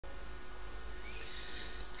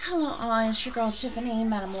Hello all, it's your girl Tiffany,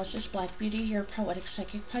 Madam Melissa's Black Beauty, your poetic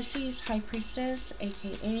psychic Pisces, High Priestess,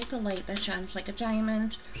 aka the light that shines like a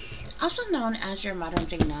diamond, also known as your modern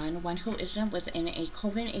day nun, one who isn't within a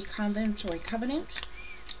coven, a convent, or a covenant.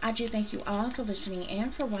 I do thank you all for listening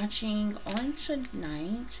and for watching on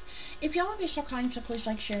tonight. If y'all would be so kind to please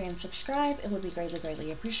like, share, and subscribe, it would be greatly,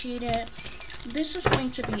 greatly appreciated. This is going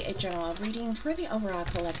to be a general reading for the overall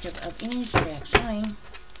collective of any zodiac sign.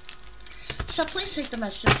 So please take the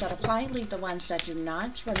messages that apply, leave the ones that do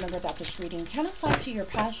not. Remember that this reading can apply to your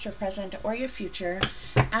past, your present, or your future,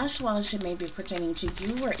 as well as it may be pertaining to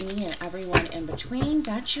you or any and everyone in between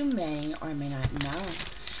that you may or may not know.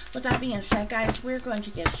 With that being said, guys, we're going to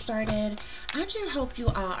get started. I do hope you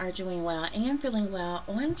all are doing well and feeling well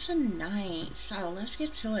on tonight. So let's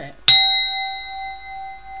get to it.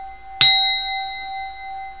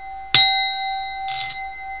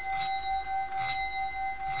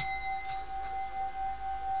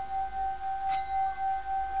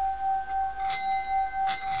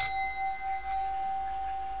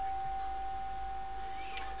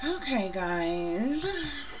 Okay, guys,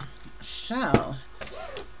 so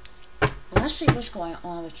let's see what's going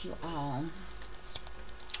on with you all.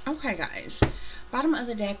 Okay, guys, bottom of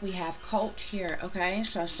the deck we have cult here. Okay,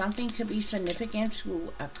 so something could be significant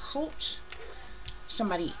to a cult,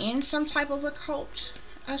 somebody in some type of a cult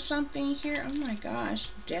or something here. Oh my gosh,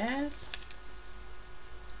 death,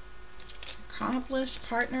 accomplice,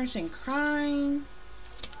 partners in crime.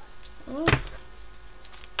 Oh,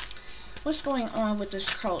 what's going on with this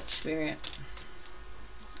cult, Spirit?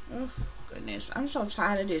 Oh, goodness. I'm so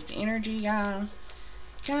tired of this energy, y'all.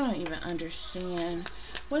 Y'all don't even understand.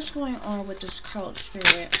 What's going on with this cult,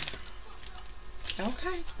 Spirit?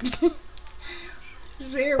 Okay.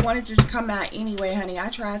 Spirit wanted to come out anyway, honey. I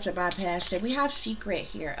tried to bypass it. We have secret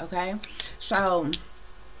here, okay? So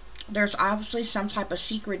there's obviously some type of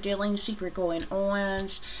secret dealing, secret going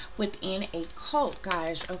on within a cult,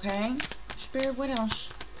 guys, okay? Spirit, what else?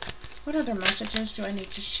 What other messages do I need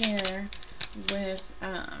to share with,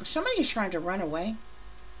 somebody's trying to run away.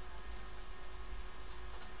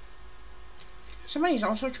 Somebody's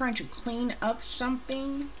also trying to clean up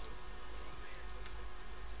something.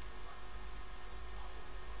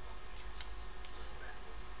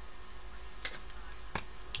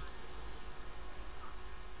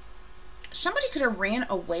 Somebody could have ran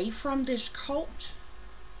away from this cult.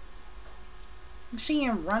 I'm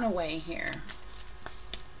seeing runaway here.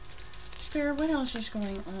 Spirit, what else is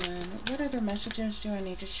going on? What other messages do I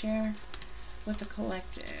need to share with the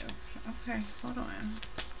collective? Okay, hold on.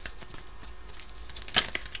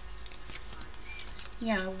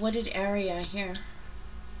 Yeah, wooded area here.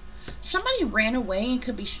 Somebody ran away and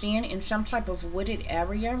could be staying in some type of wooded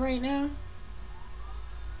area right now.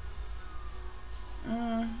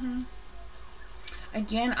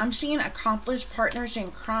 Again, I'm seeing accomplice, partners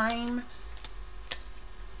in crime,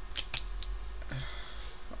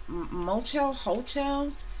 motel,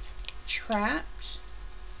 hotel, trapped.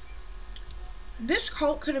 This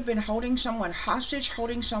cult could have been holding someone hostage,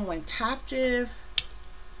 holding someone captive.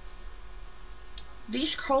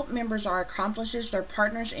 These cult members are accomplices. They're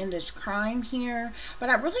partners in this crime here. But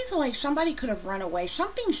I really feel like somebody could have run away.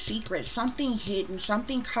 Something secret, something hidden,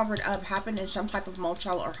 something covered up happened in some type of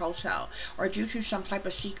motel or hotel, or due to some type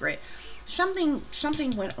of secret. Something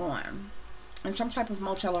went on in some type of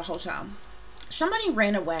motel or hotel. Somebody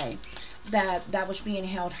ran away that was being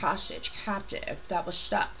held hostage, captive, that was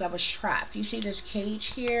stuck, that was trapped. You see this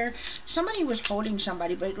cage here? Somebody was holding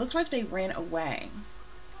somebody, but it looks like they ran away.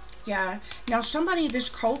 Yeah. Now somebody, this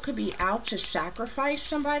cult could be out to sacrifice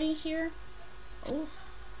somebody here. Oh.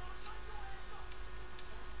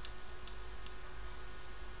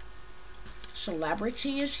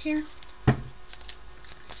 Celebrity is here.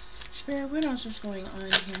 Spirit, what else is going on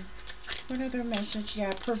here? What other message?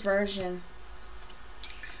 Yeah, perversion.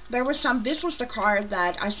 There was some, this was the card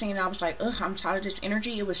that I seen, I was like, ugh, I'm tired of this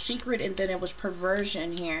energy. It was secret, and then it was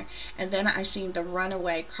perversion here. And then I seen the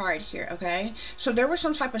runaway card here, okay? So there was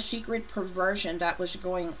some type of secret perversion that was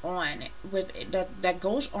going on, with that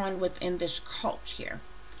goes on within this cult here.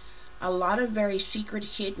 A lot of very secret,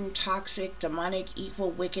 hidden, toxic, demonic,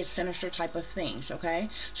 evil, wicked, sinister type of things, okay?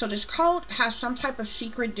 So this cult has some type of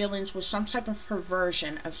secret dealings with some type of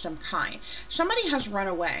perversion of some kind. Somebody has run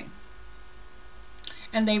away.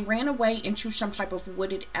 And they ran away into some type of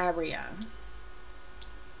wooded area.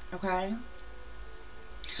 Okay?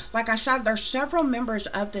 Like I said, there's several members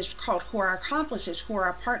of this cult who are accomplices, who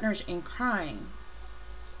are partners in crime.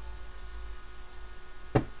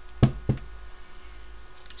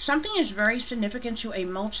 Something is very significant to a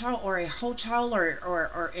motel or a hotel,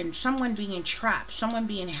 or in someone being trapped, someone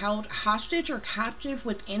being held hostage or captive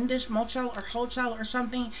within this motel or hotel or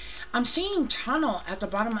something. I'm seeing tunnel at the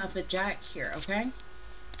bottom of the deck here, okay?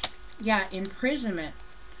 Yeah, imprisonment.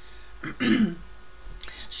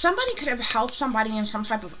 Somebody could have held somebody in some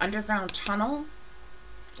type of underground tunnel,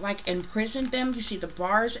 like imprisoned them. You see the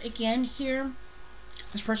bars again here.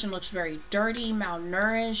 This person looks very dirty,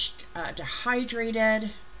 malnourished,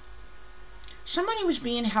 dehydrated. Somebody was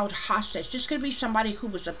being held hostage. This could be somebody who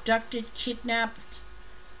was abducted, kidnapped,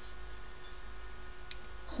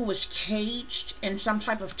 who was caged in some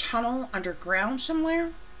type of tunnel underground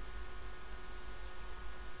somewhere.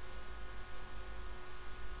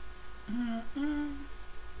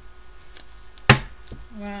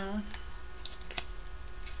 Wow.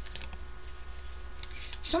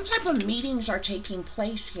 Some type of meetings are taking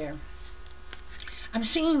place here. I'm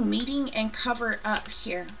seeing meeting and cover up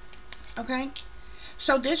here. Okay?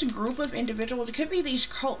 So this group of individuals, it could be these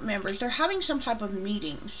cult members, they're having some type of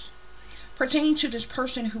meetings pertaining to this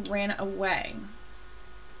person who ran away.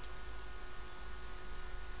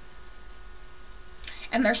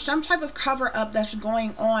 And there's some type of cover up that's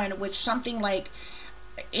going on with something like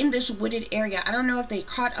in this wooded area. I don't know if they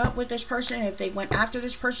caught up with this person, if they went after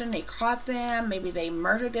this person, they caught them, maybe they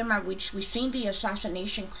murdered them. We've seen the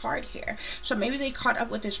assassination card here. So maybe they caught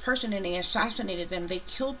up with this person and they assassinated them, they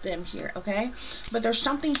killed them here, okay? But there's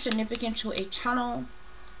something significant to a tunnel,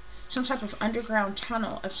 some type of underground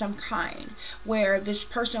tunnel of some kind, where this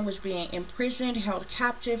person was being imprisoned, held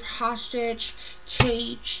captive, hostage,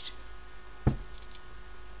 caged.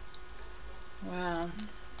 Wow.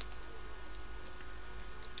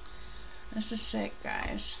 This is sick,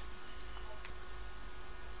 guys.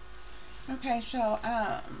 Okay, so,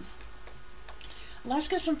 let's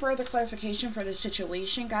get some further clarification for the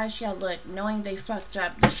situation, guys. Yeah, look, knowing they fucked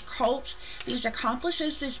up. This cult, these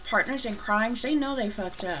accomplices, these partners in crimes, they know they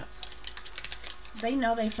fucked up. They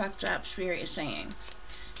know they fucked up, Spirit is saying.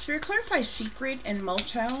 Spirit, clarify secret and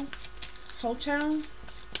motel, hotel.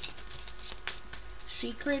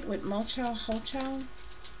 Secret with motel, hotel.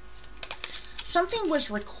 Something was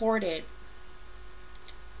recorded.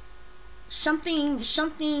 Something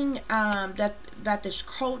that this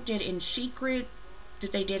cult did in secret,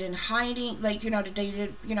 that they did in hiding, like, you know, that they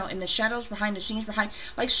did, you know, in the shadows, behind the scenes, behind,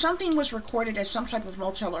 like, something was recorded at some type of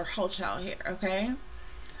motel or hotel here, okay?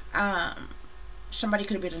 Somebody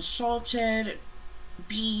could have been assaulted,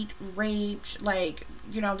 beat, raped, like,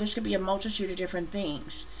 you know, this could be a multitude of different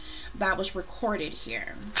things that was recorded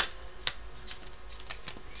here.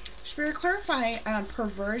 Spirit, clarify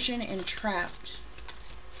perversion and trapped.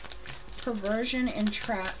 Perversion and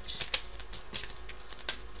trapped.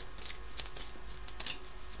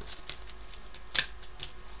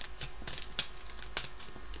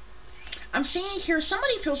 I'm seeing here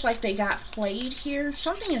somebody feels like they got played here.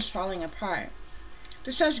 Something is falling apart.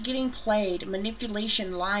 This says getting played,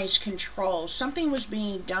 manipulation, lies, control. Something was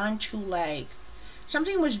being done to, like,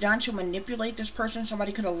 something was done to manipulate this person.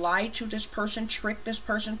 Somebody could have lied to this person, tricked this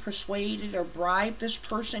person, persuaded or bribed this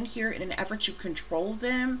person here in an effort to control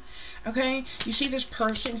them. Okay? You see this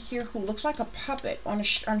person here who looks like a puppet on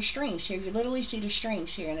strings here. You literally see the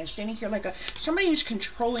strings here. And they're standing here like somebody who's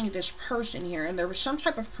controlling this person here. And there was some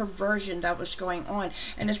type of perversion that was going on.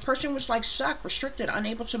 And this person was like stuck, restricted,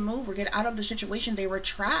 unable to move or get out of the situation. They were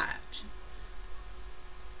trapped.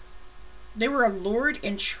 They were allured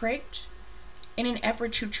and tricked in an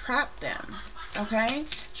effort to trap them. Okay?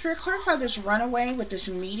 Spirit, clarify this runaway with this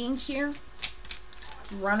meeting here.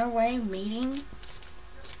 Runaway meeting.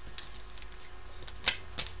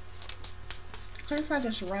 Clarify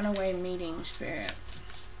this runaway meeting, Spirit.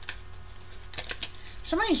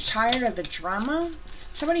 Somebody's tired of the drama.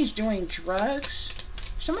 Somebody's doing drugs.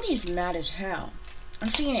 Somebody is mad as hell. I'm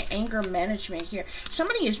seeing an anger management here.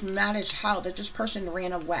 Somebody is mad as hell that this person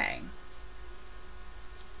ran away.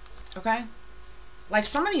 Okay? Like,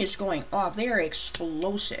 somebody is going off. They are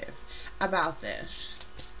explosive about this.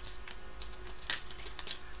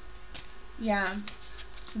 Yeah.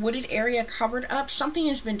 Wooded area covered up. Something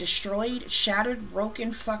has been destroyed, shattered,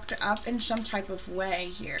 broken, fucked up in some type of way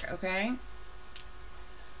here, okay?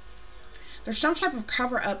 There's some type of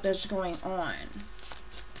cover up that's going on.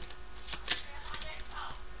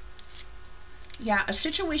 Yeah, a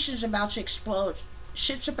situation is about to explode.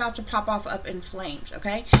 Shit's about to pop off up in flames,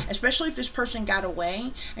 okay? Especially if this person got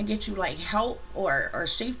away and get you like help or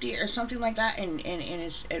safety or something like that, and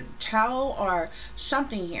is a towel or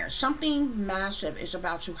something here. Something massive is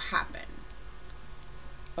about to happen,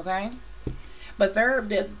 okay? But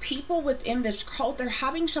the people within this cult, they're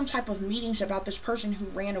having some type of meetings about this person who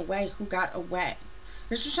ran away, who got away.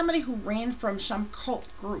 This is somebody who ran from some cult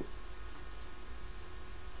group.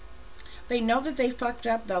 They know that they fucked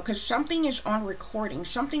up though, because something is on recording.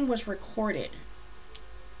 Something was recorded.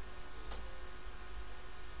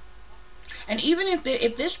 And even if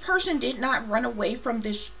this person did not run away from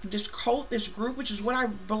this cult, this group, which is what I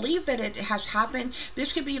believe that it has happened,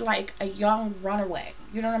 this could be like a young runaway,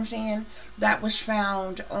 you know what I'm saying, that was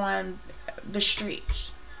found on the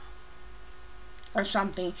streets or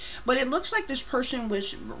something. But it looks like this person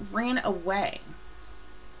ran away.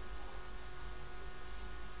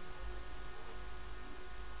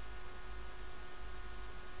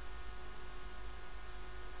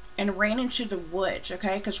 And ran into the woods,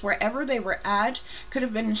 okay? Because wherever they were at could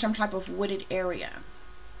have been in some type of wooded area.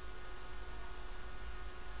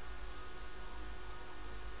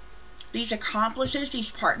 These accomplices,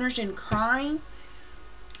 these partners in crime,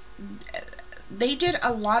 they did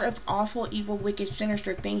a lot of awful, evil, wicked,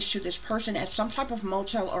 sinister things to this person at some type of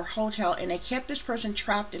motel or hotel, and they kept this person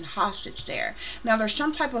trapped and hostage there. Now there's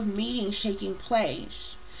some type of meetings taking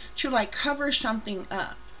place to like cover something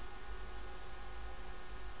up.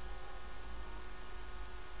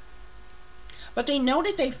 But they know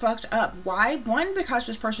that they fucked up. Why? One, because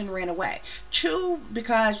this person ran away. Two,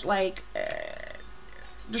 because like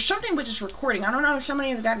there's something with this recording. I don't know if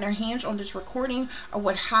somebody has gotten their hands on this recording or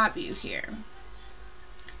what have you here.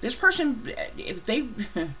 This person, if they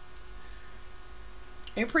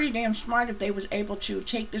they're pretty damn smart if they was able to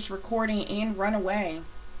take this recording and run away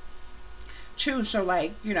too. So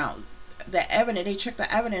like, you know, the evidence, they took the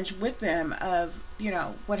evidence with them of, you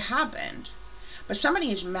know, what happened. But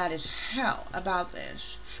somebody is mad as hell about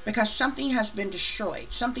this because something has been destroyed.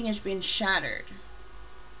 Something has been shattered.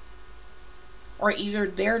 Or either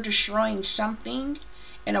they're destroying something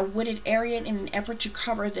in a wooded area in an effort to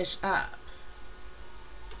cover this up.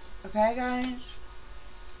 Okay, guys?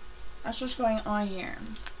 That's what's going on here.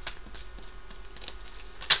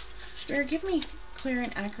 Spirit, give me clear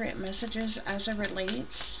and accurate messages as it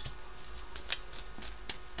relates.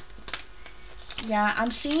 Yeah, I'm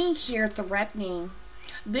seeing here threatening.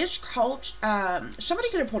 This cult, somebody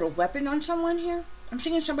could have put a weapon on someone here. I'm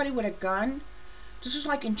seeing somebody with a gun. This is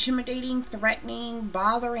like intimidating, threatening,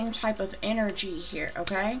 bothering type of energy here,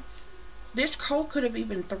 okay? This cult could have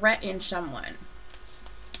even threatened someone.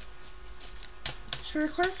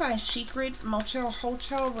 Spirit, clarify secret motel,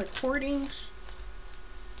 hotel recordings.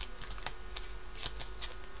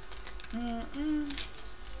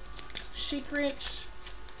 Secrets.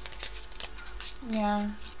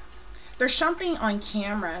 Yeah. There's something on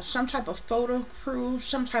camera, some type of photo proof,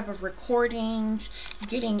 some type of recordings,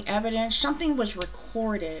 getting evidence. Something was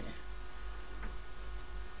recorded.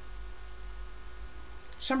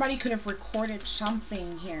 Somebody could have recorded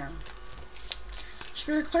something here.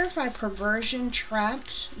 Spirit, clarify perversion,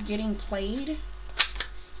 trapped, getting played.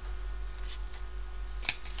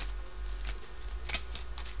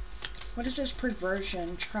 What is this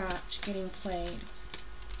perversion, trapped, getting played?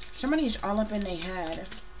 Somebody's all up in their head.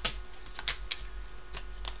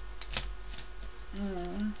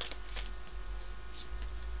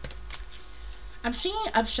 I'm seeing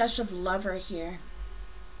obsessive lover here.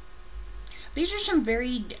 These are some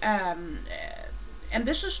very and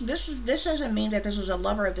this doesn't mean that this is a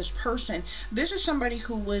lover of this person. This is somebody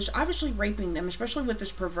who was obviously raping them, especially with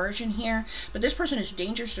this perversion here. But this person is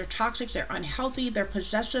dangerous, they're toxic, they're unhealthy, they're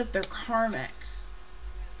possessive, they're karmic.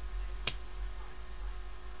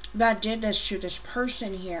 That did this to this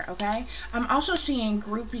person here, okay? I'm also seeing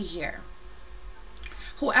groupie here.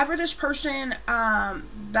 Whoever this person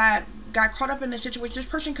that got caught up in this situation, this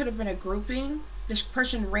person could have been a grouping. This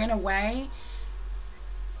person ran away.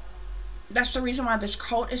 That's the reason why this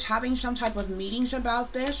cult is having some type of meetings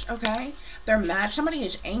about this, okay? They're mad. Somebody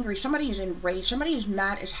is angry. Somebody is enraged. Somebody is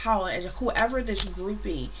mad as hell as whoever this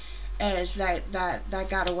groupie is that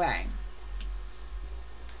got away.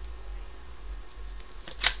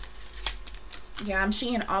 Yeah, I'm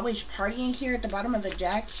seeing always partying here at the bottom of the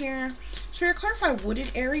deck here. Spirit, clarify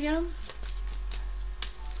wooded area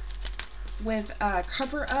with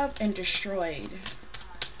cover up and destroyed.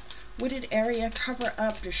 Wooded area, cover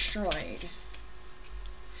up, destroyed.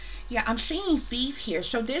 Yeah, I'm seeing thief here.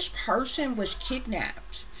 So this person was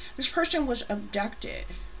kidnapped. This person was abducted.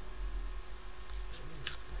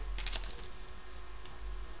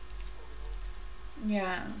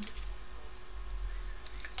 Yeah.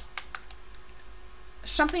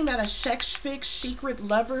 Something that a sex fix, secret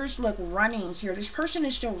lovers, look, running here. This person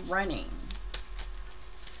is still running.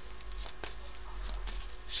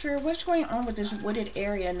 Sure, what's going on with this wooded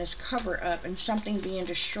area and this cover up and something being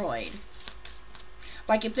destroyed?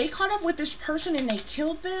 Like if they caught up with this person and they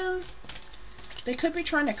killed them, They could be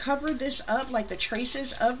trying to cover this up, like the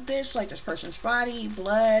traces of this, like this person's body,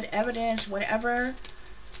 blood, evidence, whatever.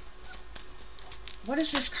 What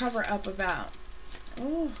is this cover up about?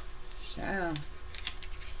 Ooh, yeah.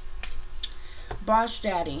 Boss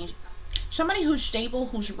daddy. Somebody who's stable,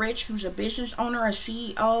 who's rich, who's a business owner, a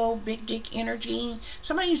CEO, big dick energy.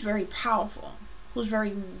 Somebody who's very powerful, who's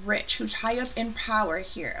very rich, who's high up in power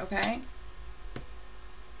here, okay?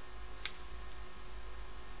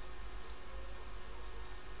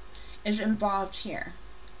 Is involved here.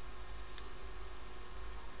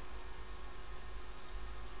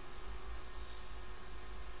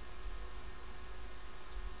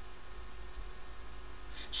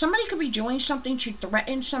 Somebody could be doing something to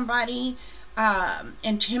threaten somebody,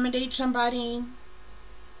 intimidate somebody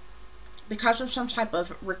because of some type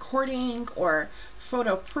of recording or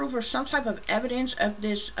photo proof or some type of evidence of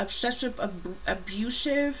this obsessive,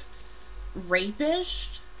 abusive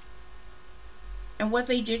rapist and what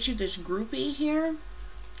they did to this groupie here.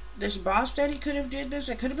 This boss daddy could have did this.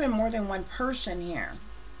 It could have been more than one person here.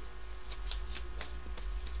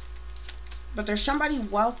 But there's somebody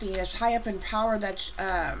wealthy that's high up in power that's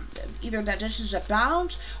either that this is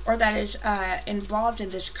about or that is involved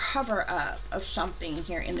in this cover up of something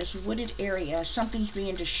here in this wooded area. Something's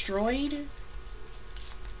being destroyed.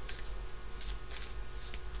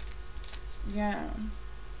 Yeah.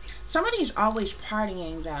 Somebody's always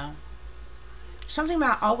partying though. Something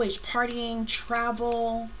about always partying,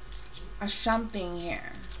 travel, or something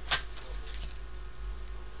here.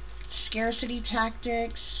 Scarcity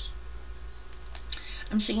tactics.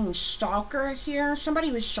 I'm seeing stalker here.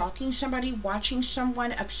 Somebody was stalking somebody, watching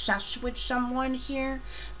someone, obsessed with someone here.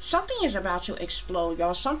 Something is about to explode,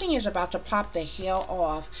 y'all. Something is about to pop the hell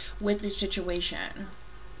off with this situation.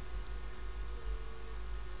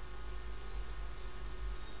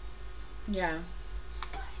 Yeah.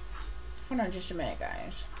 Hold on just a minute,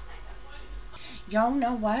 guys. Y'all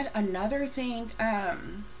know what? Another thing, I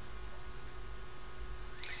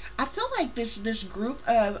feel like this group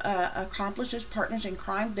of accomplices, partners in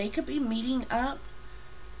crime, they could be meeting up,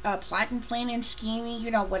 plotting, planning, scheming,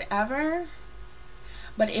 you know, whatever.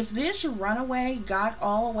 But if this runaway got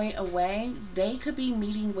all the way away, they could be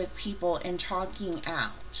meeting with people and talking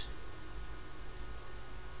out.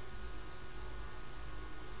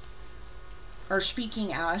 Or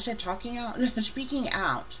speaking out. I said talking out. Speaking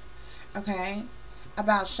out. Okay?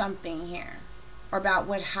 About something here. Or about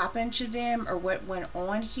what happened to them or what went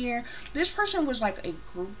on here. This person was like a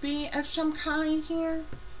groupie of some kind here.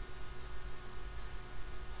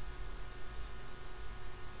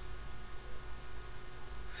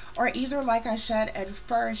 Or either, like I said at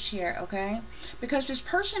first here, okay? Because this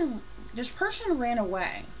person ran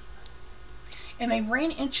away. And they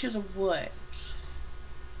ran into the woods.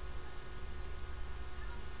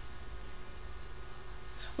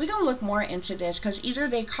 We're going to look more into this because either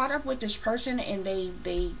they caught up with this person and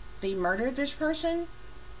they murdered this person.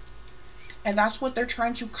 And that's what they're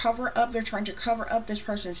trying to cover up. They're trying to cover up this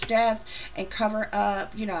person's death and cover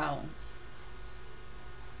up, you know,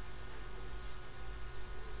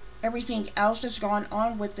 everything else that's going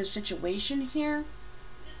on with the situation here.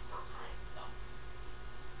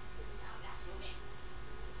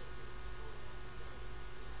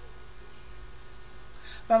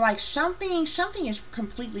 But like something is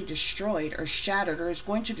completely destroyed or shattered, or is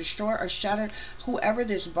going to destroy or shatter whoever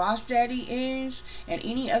this boss daddy is and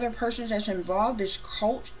any other persons that's involved, this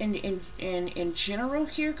cult in general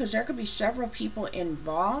here, because there could be several people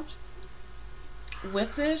involved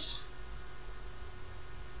with this.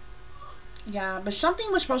 Yeah, but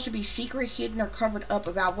something was supposed to be secret, hidden, or covered up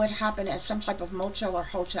about what happened at some type of motel or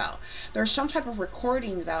hotel. There's some type of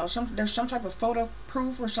recording, though. There's some type of photo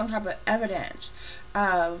proof or some type of evidence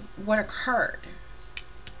of what occurred.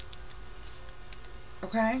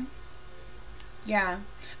 Okay? Yeah.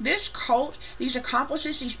 This cult, these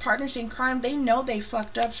accomplices, these partners in crime, they know they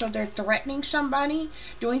fucked up, so they're threatening somebody,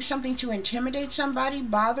 doing something to intimidate somebody,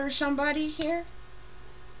 bother somebody here.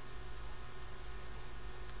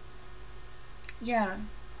 Yeah.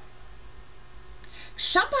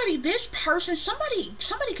 Somebody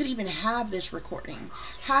could even have this recording,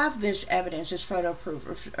 have this evidence, this photo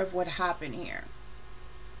proof of what happened here.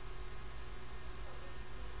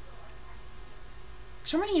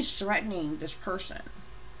 Somebody is threatening this person.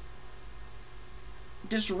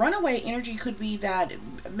 This runaway energy could be that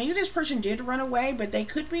maybe this person did run away, but they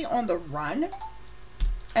could be on the run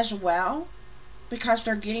as well. Because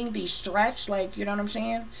they're getting these threats, like, you know what I'm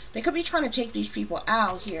saying? They could be trying to take these people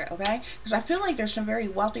out here, okay? Because I feel like there's some very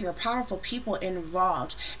wealthy or powerful people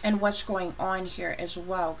involved in what's going on here as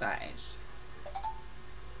well, guys.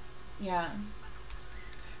 Yeah.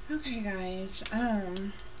 Okay, guys.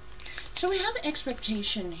 So we have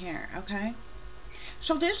expectation here, okay?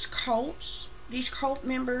 So these cult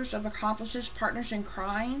members of accomplices, partners in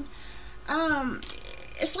crime, um,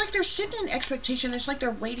 it's like they're sitting in expectation. It's like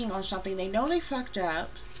they're waiting on something. They know they fucked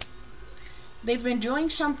up. They've been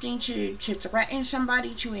doing something to threaten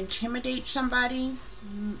somebody, to intimidate somebody,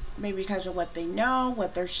 maybe because of what they know,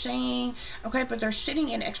 what they're saying. Okay, but they're sitting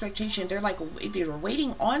in expectation. They're like either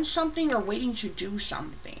waiting on something or waiting to do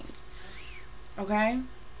something. Okay?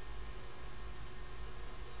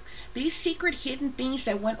 These secret hidden things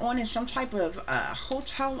that went on in some type of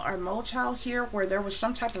hotel or motel here where there was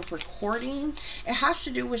some type of recording, it has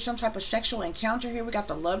to do with some type of sexual encounter here. We got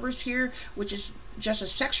the lovers here, which is just a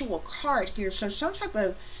sexual card here. So some type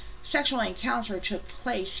of sexual encounter took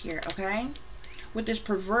place here, okay? With this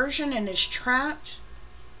perversion and this trapped,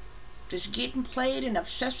 this getting played, an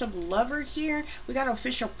obsessive lover here. We got an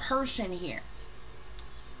official person here.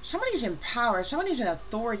 Somebody's in power. Somebody's in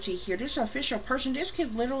authority here. This official person, this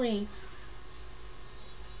could literally,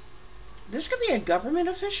 this could be a government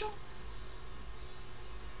official.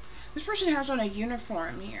 This person has on a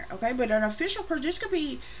uniform here, okay? But an official person, this could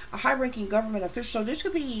be a high-ranking government official. So this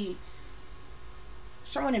could be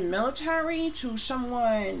someone in military to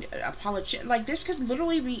someone, a politician. Like, this could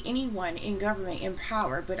literally be anyone in government, in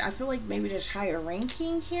power. But I feel like maybe this higher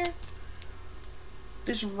ranking here.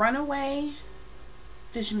 This runaway,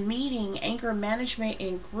 this meeting, anger management,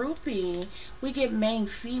 and grouping, we get main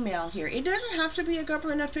female here. It doesn't have to be a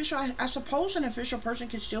government official. I suppose an official person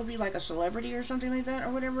could still be like a celebrity or something like that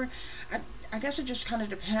or whatever. I guess it just kind of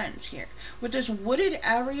depends here. With this wooded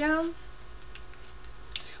area,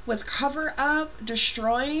 with cover up,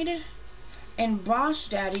 destroyed, and boss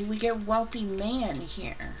daddy, we get wealthy man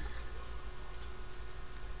here.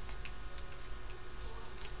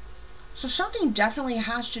 So something definitely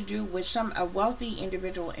has to do with a wealthy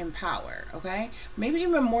individual in power, okay? Maybe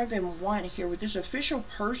even more than one here, with this official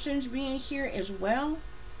persons being here as well.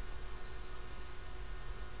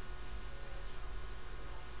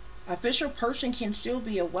 Official person can still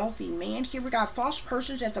be a wealthy man. Here we got false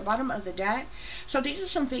persons at the bottom of the deck. So these are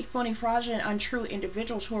some fake, phony, fraudulent, untrue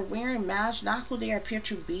individuals who are wearing masks, not who they appear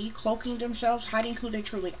to be, cloaking themselves, hiding who they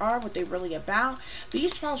truly are, what they're really about.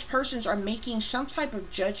 These false persons are making some type of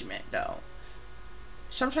judgment, though.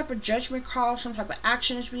 Some type of judgment call, some type of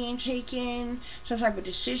action is being taken, some type of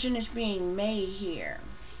decision is being made here.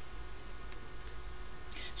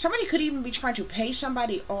 Somebody could even be trying to pay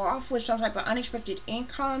somebody off with some type of unexpected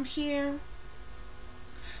income here.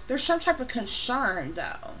 There's some type of concern,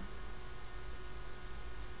 though,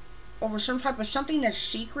 over some type of something that's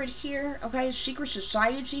secret here, okay? Secret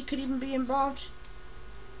society could even be involved,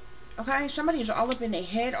 okay? Somebody is all up in their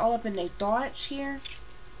head, all up in their thoughts here.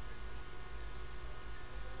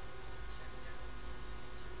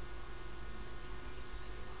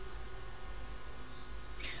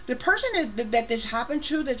 The person that this happened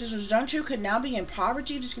to, that this was done to, could now be in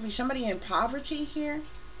poverty. This could be somebody in poverty here.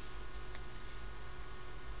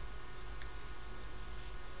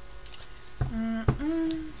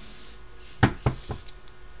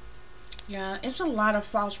 Yeah, it's a lot of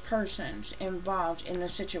false persons involved in the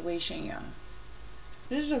situation, yeah.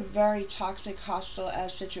 This is a very toxic,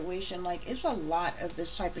 hostile-ass situation. Like, it's a lot of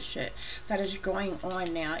this type of shit that is going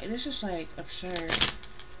on now. This is, like, absurd.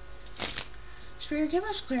 Spirit, give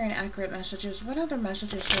us clear and accurate messages. What other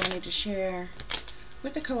messages do I need to share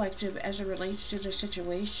with the collective as it relates to the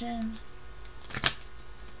situation?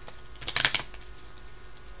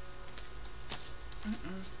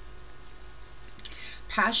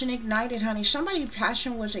 Passion ignited, honey. Somebody's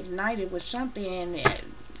passion was ignited with something, and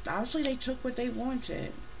obviously they took what they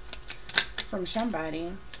wanted from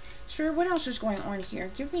somebody. Spirit, what else is going on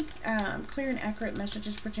here? Give me clear and accurate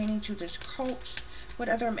messages pertaining to this cult. What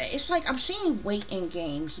other... It's like I'm seeing wait and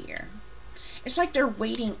game here. It's like they're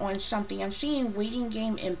waiting on something. I'm seeing waiting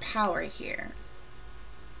game in power here.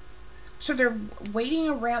 So they're waiting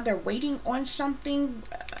around. They're waiting on something.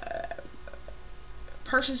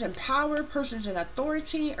 Persons in power, persons in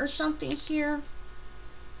authority, or something here.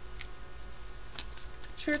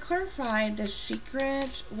 Should I clarify the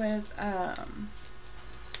secret with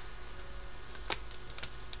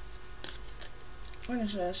what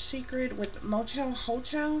is a secret with motel,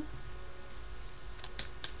 hotel?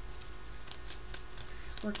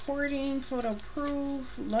 Recording, photo proof,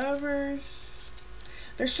 lovers.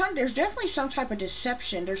 There's definitely some type of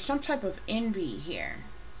deception. There's some type of envy here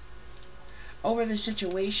over the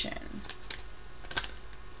situation.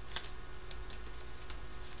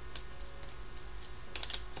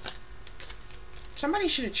 Somebody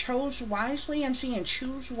should have chose wisely. I'm seeing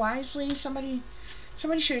choose wisely.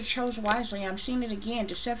 Somebody should have chose wisely. I'm seeing it again.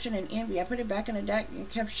 Deception and envy. I put it back in the deck and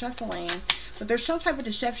kept shuffling. But there's some type of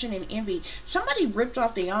deception and envy. Somebody ripped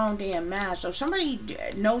off their own damn mask. So somebody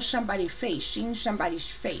knows somebody's face. Seen somebody's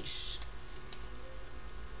face.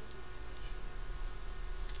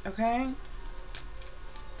 Okay?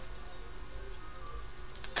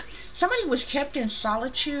 Somebody was kept in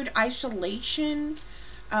solitude, isolation,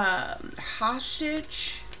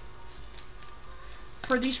 hostage,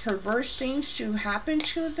 for these perverse things to happen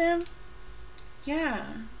to them. Yeah.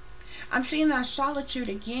 I'm seeing that solitude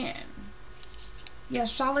again. Yeah,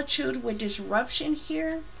 solitude with disruption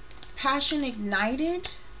here. Passion ignited.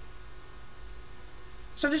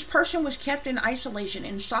 So this person was kept in isolation,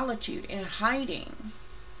 in solitude, in hiding,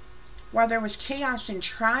 while there was chaos and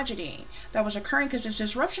tragedy that was occurring, because this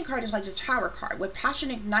disruption card is like the Tower card. With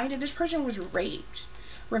passion ignited, this person was raped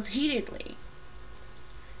repeatedly.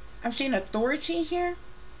 I'm seeing authority here.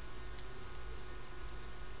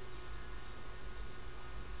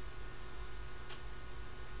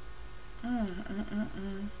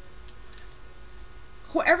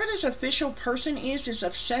 Whoever this official person is, this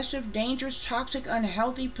obsessive, dangerous, toxic,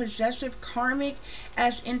 unhealthy, possessive, karmic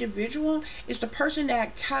as individual, is the person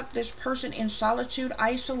that kept this person in solitude,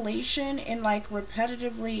 isolation, and like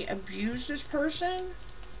repetitively abused this person.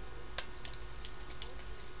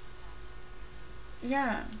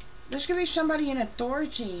 Yeah. This could be somebody in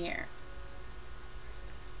authority here.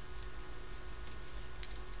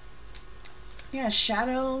 Yeah,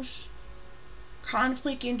 shadows,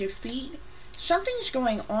 conflict and defeat. Something's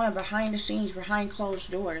going on behind the scenes, behind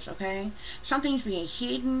closed doors, okay? Something's being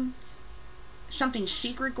hidden. Something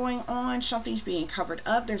secret going on. Something's being covered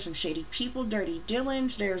up. There's some shady people, dirty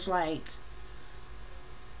dealings. There's like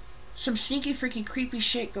some sneaky, freaky, creepy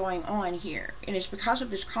shit going on here. And it's because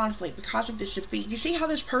of this conflict, because of this defeat. You see how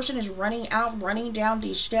this person is running out, running down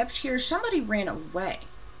these steps here? Somebody ran away.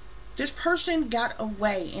 This person got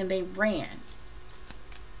away and they ran.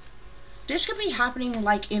 This could be happening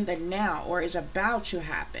like in the now, or is about to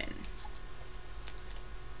happen.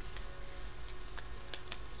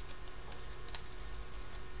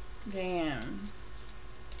 Damn.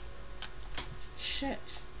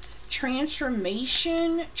 Shit.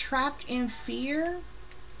 Transformation, trapped in fear.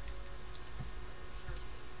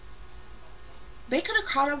 They could have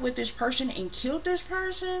caught up with this person and killed this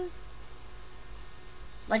person.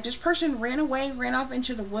 Like this person ran away, ran off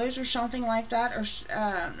into the woods or something like that. Or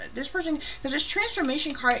this person, because this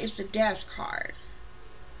transformation card is the death card.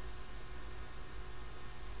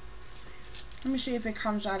 Let me see if it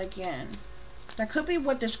comes out again. That could be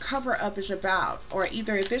what this cover up is about. Or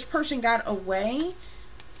either if this person got away.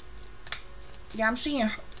 Yeah, I'm seeing,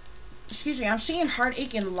 excuse me, I'm seeing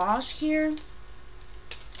heartache and loss here.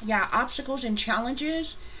 Yeah, obstacles and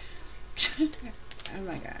challenges. Oh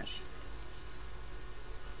my gosh.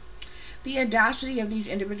 The audacity of these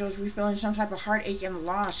individuals be feeling some type of heartache and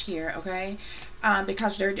loss here, okay?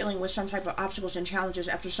 Because they're dealing with some type of obstacles and challenges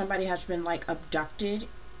after somebody has been like abducted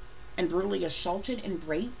and brutally assaulted and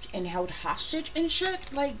raped and held hostage and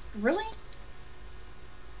shit. Like, really?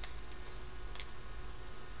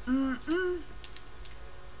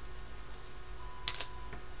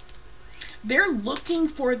 They're looking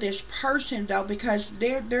for this person though, because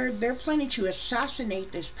they're planning to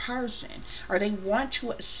assassinate this person, or they want to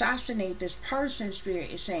assassinate this person.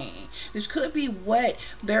 Spirit is saying this could be what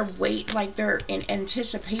they're they're in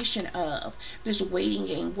anticipation of, this waiting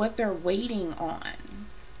game, what they're waiting on.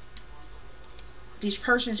 These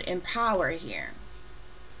persons in power here.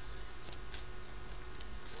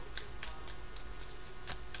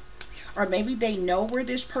 Or maybe they know where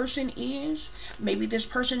this person is. Maybe this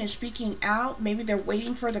person is speaking out. Maybe they're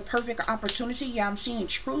waiting for the perfect opportunity. Yeah, I'm seeing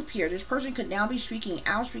truth here. This person could now be speaking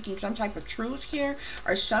out, speaking some type of truth here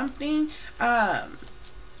or something.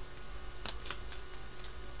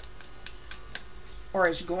 Or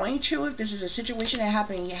is going to, if this is a situation that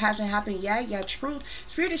happened, it hasn't happened yet. Yeah, truth.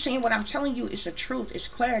 Spirit is saying what I'm telling you is the truth. It's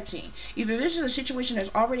clarity. Either this is a situation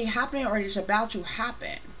that's already happening or it's about to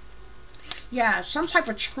happen. Yeah, some type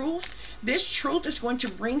of truth. This truth is going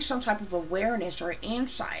to bring some type of awareness or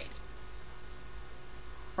insight.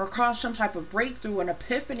 Or cause some type of breakthrough, an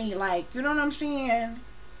epiphany, like, you know what I'm saying?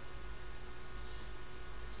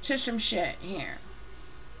 To some shit here.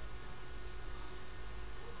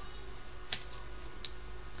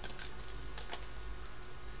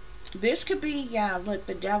 This could be, yeah, look,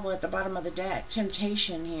 the devil at the bottom of the deck.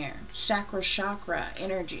 Temptation here. Sacral chakra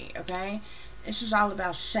energy, okay? This is all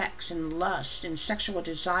about sex and lust and sexual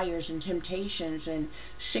desires and temptations and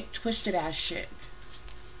sick, twisted ass shit.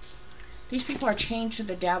 These people are chained to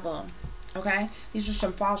the devil. Okay, these are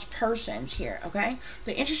some false persons here. Okay,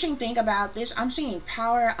 the interesting thing about this, I'm seeing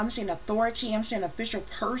power, I'm seeing authority, I'm seeing official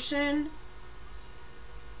person,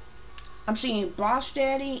 I'm seeing boss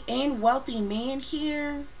daddy and wealthy man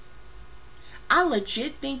here. I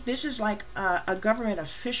legit think this is like a government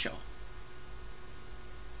official.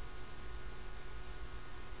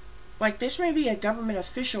 Like this may be a government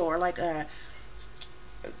official, or like a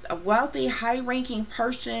wealthy, high-ranking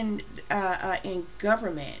person in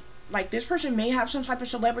government. Like this person may have some type of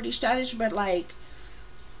celebrity status, but like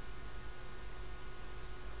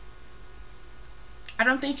I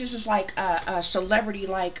don't think this is like a celebrity,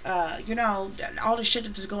 like you know, all the shit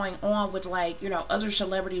that is going on with, like, you know, other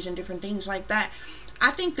celebrities and different things like that. I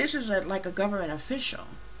think this is like a government official.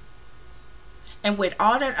 And with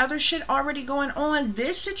all that other shit already going on,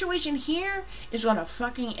 this situation here is gonna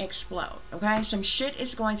fucking explode. Okay, some shit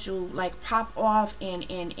is going to like pop off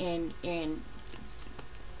in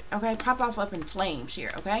okay, pop off up in flames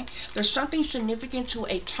here. Okay, there's something significant to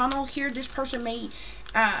a tunnel here. This person may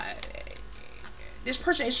this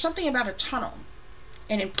person is something about a tunnel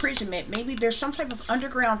and imprisonment. Maybe there's some type of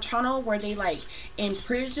underground tunnel where they like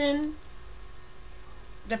imprison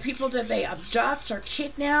the people that they abduct or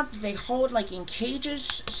kidnap. They hold like in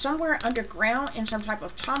cages somewhere underground in some type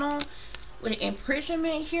of tunnel with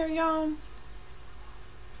imprisonment here, y'all.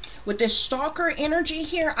 With this stalker energy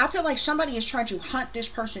here, I feel like somebody is trying to hunt this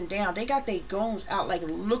person down. They got their goons out like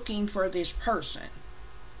looking for this person,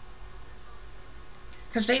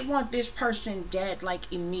 because they want this person dead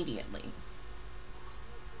like immediately.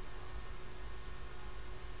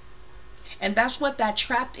 And that's what that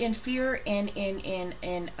trapped in fear and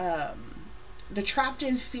the trapped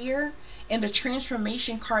in fear and the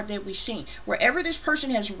transformation card that we've seen. Wherever this person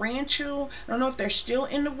has ran to, I don't know if they're still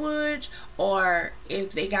in the woods or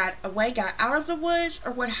if they got away, got out of the woods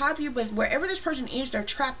or what have you, but wherever this person is, they're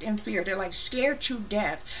trapped in fear. They're like scared to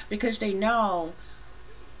death because they know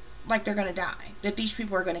like they're gonna die, that these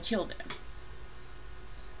people are gonna kill them.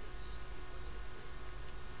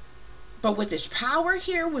 But with this power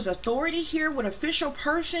here, with authority here, with official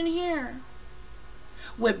person here,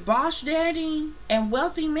 with boss daddy and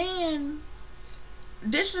wealthy man,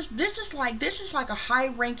 this is like a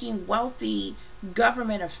high-ranking wealthy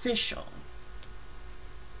government official.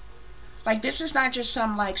 Like this is not just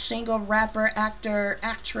some like single rapper, actor,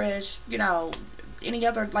 actress, you know, any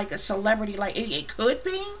other like a celebrity. Like it could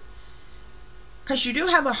be. Because you do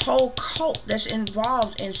have a whole cult that's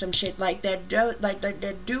involved in some shit like that,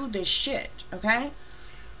 that do this shit, okay?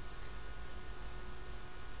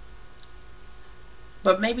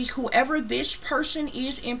 But maybe whoever this person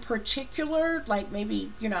is in particular, like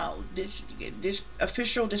maybe, you know, this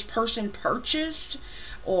official, this person purchased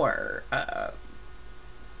or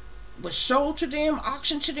was sold to them,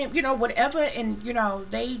 auctioned to them, you know, whatever, and, you know,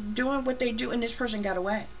 they doing what they do, and this person got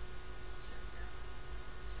away.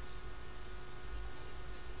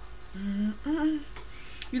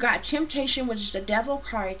 You got temptation, which is the devil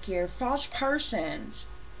card here. False persons.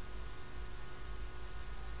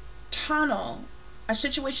 Tunnel. A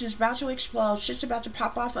situation is about to explode. Shit's about to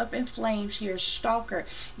pop off up in flames here. Stalker.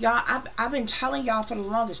 Y'all, I've been telling y'all for the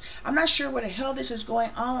longest. I'm not sure where the hell this is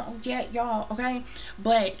going on yet, y'all, okay?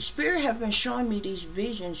 But Spirit have been showing me these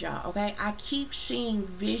visions, y'all, okay? I keep seeing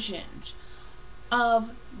visions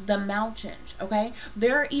of the mountains, okay?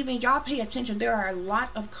 There are even, y'all pay attention, there are a lot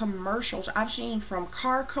of commercials I've seen, from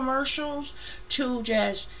car commercials to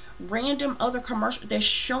just random other commercials that's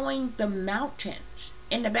showing the mountains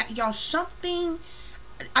in the back. Y'all, something,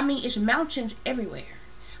 I mean, it's mountains everywhere,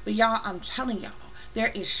 but y'all, I'm telling y'all,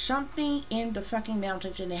 there is something in the fucking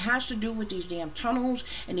mountains, and it has to do with these damn tunnels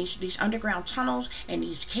and these underground tunnels and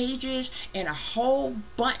these cages and a whole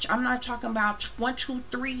bunch. I'm not talking about 1, 2,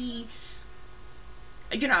 3,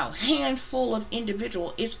 you know, handful of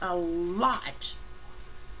individual. It's a lot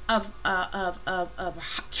of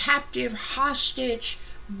captive, hostage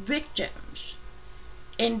victims,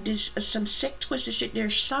 and this some sick, twisted shit.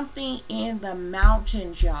 There's something in the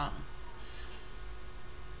mountains, y'all,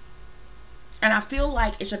 and I feel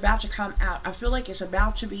like it's about to come out. I feel like it's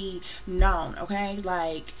about to be known, okay?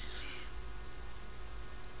 Like,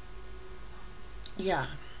 yeah,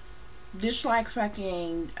 this like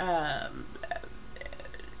fucking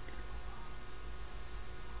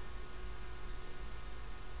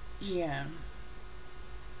yeah.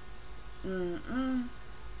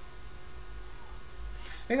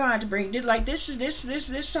 They're gonna have to bring this, like, this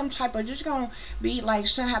some type of, this gonna be like,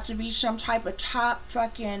 so have to be some type of top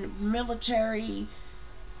fucking military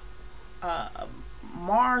uh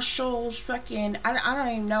marshals, fucking, I don't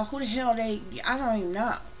even know who the hell they, I don't even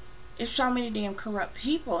know. It's so many damn corrupt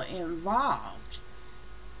people involved.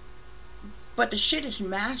 But the shit is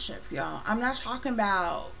massive, y'all. I'm not talking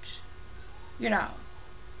about, you know,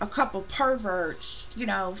 a couple perverts,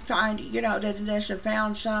 that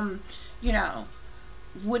found some, you know,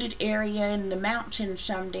 wooded area in the mountains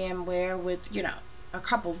some damn where with, a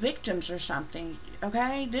couple victims or something.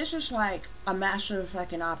 Okay, this is like a massive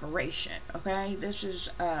fucking operation. Okay, this is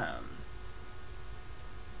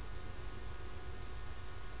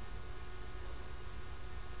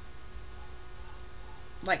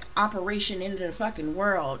like operation into the fucking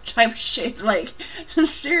world type shit. Like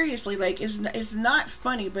seriously, like it's not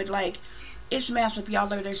funny, but like it's massive, y'all.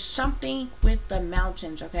 There's something with the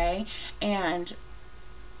mountains, okay? And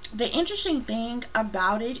the interesting thing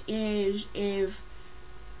about it is, if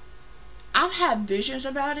I've had visions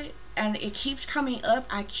about it and it keeps coming up,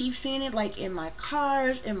 I keep seeing it like in my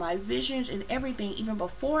cars, in my visions, and everything, even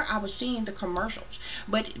before I was seeing the commercials.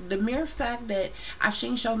 But the mere fact that I've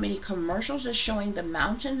seen so many commercials that's showing the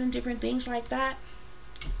mountains and different things like that,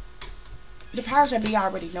 the powers that be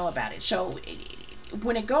already know about it. So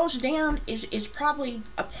when it goes down, it's probably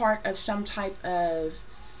a part of some type of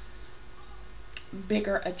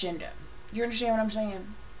bigger agenda. You understand what I'm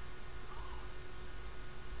saying?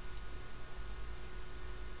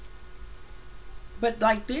 But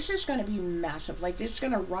like this is gonna be massive. Like this is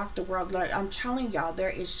gonna rock the world. Like I'm telling y'all, there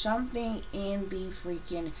is something in the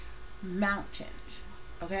freaking mountains.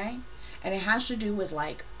 Okay? And it has to do with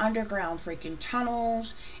like underground freaking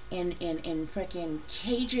tunnels and freaking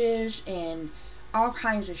cages and all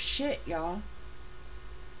kinds of shit, y'all.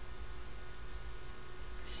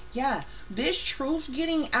 Yeah, this truth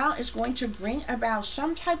getting out is going to bring about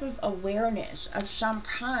some type of awareness of some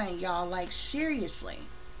kind, y'all. Like seriously.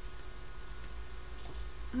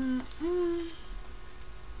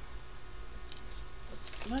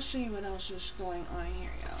 Let's see what else is going on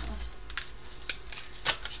here, y'all.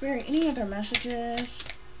 Spirit, any other messages?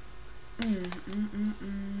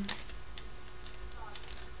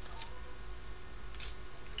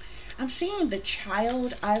 I'm seeing the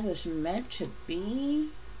child I was meant to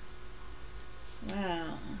be.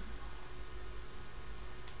 Wow.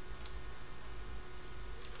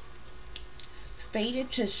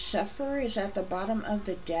 Fated to suffer is at the bottom of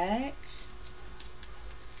the deck.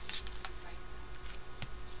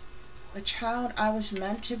 The child I was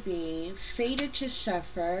meant to be. Fated to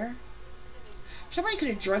suffer. Somebody could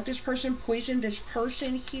have drugged this person, poisoned this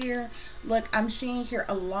person here. Look, I'm seeing here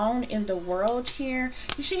alone in the world here.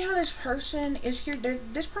 You see how this person is here?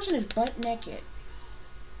 This person is butt naked.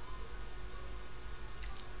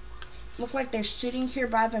 Look like they're sitting here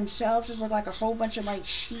by themselves. It look like a whole bunch of like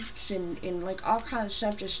sheets and like all kinds of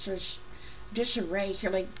stuff, just disarray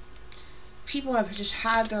here. Like people have just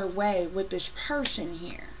had their way with this person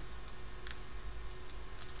here.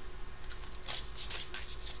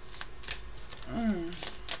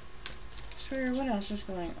 Spirit, what else is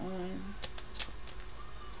going on?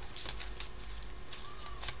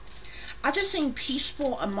 I just seen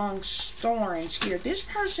peaceful amongst thorns here. This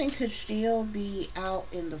person could still be out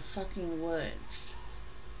in the fucking woods.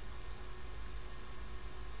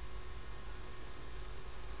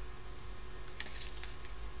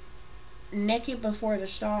 Naked before the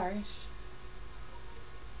stars.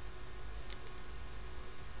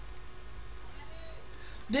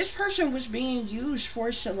 This person was being used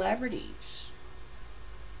for celebrities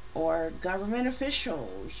or government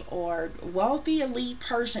officials or wealthy elite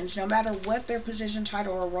persons, no matter what their position,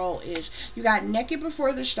 title, or role is. You got naked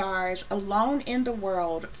before the stars, alone in the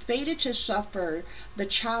world, fated to suffer, the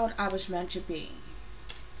child I was meant to be.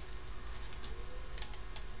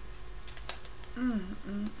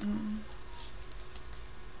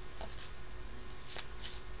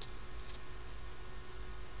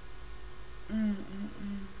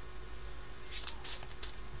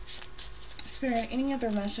 Spirit, any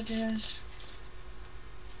other messages?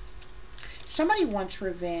 Somebody wants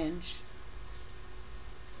revenge.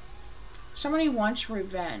 Somebody wants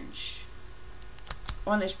revenge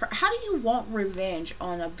on this. How do you want revenge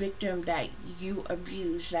on a victim that you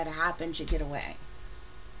abused that happened to get away?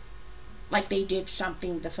 Like they did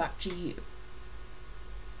something the fuck to you.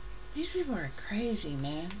 These people are crazy,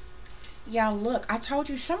 man. Yeah, look, I told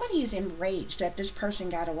you, somebody is enraged that this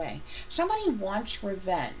person got away. Somebody wants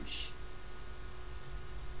revenge.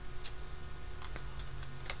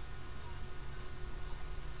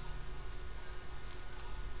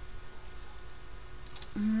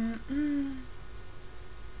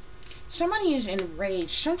 Somebody is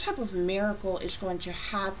enraged. Some type of miracle is going to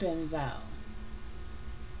happen, though.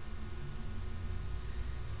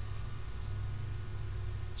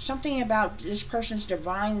 something about this person's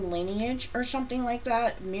divine lineage or something like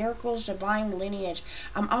that. Miracles, divine lineage.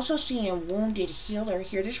 I'm also seeing wounded healer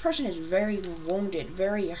here. This person is very wounded,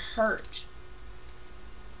 very hurt.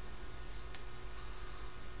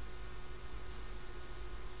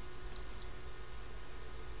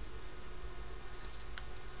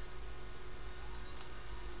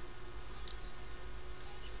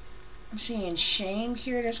 I'm seeing shame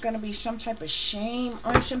here. There's going to be some type of shame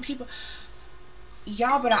on some people.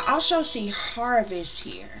 Y'all, but I also see harvest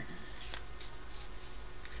here.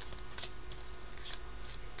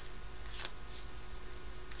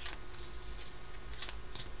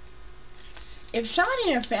 If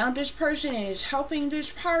somebody has found this person and is helping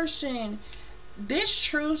this person, this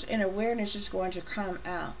truth and awareness is going to come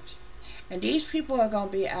out. And these people are going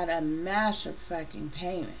to be at a massive fucking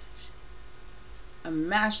payment. A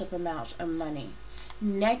massive amount of money.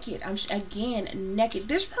 Naked. I'm again naked.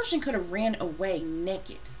 This person could have ran away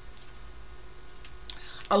naked.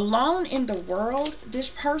 Alone in the world, this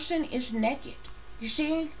person is naked. You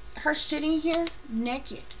see her sitting here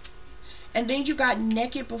naked. And then you got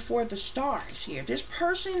naked before the stars here. This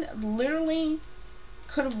person literally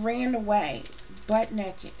could have ran away butt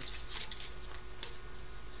naked.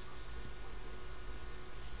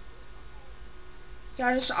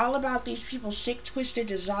 God, it's all about these people's sick, twisted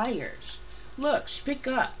desires. Look, speak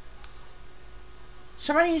up.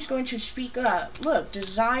 Somebody is going to speak up. Look,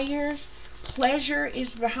 desires, pleasure is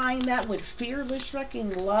behind that with fearless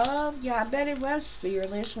fucking love. Yeah, I bet it was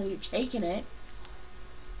fearless when you're taking it.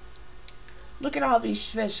 Look at all these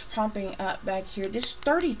fists pumping up back here. This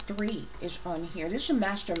 33 is on here. This is a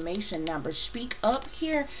Master Mason number. Speak up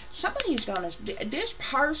here. Somebody's gonna... This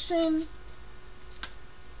person...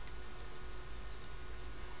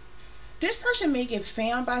 This person may get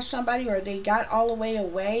found by somebody, or they got all the way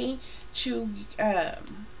away to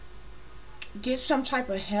get some type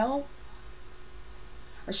of help,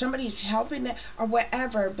 or somebody's helping them, or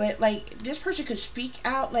whatever. But like, this person could speak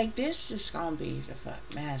out. Like, this is gonna be the fuck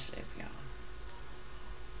massive, y'all.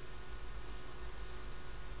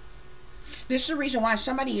 This is the reason why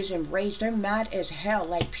somebody is enraged. They're mad as hell.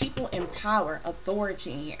 Like, people in power,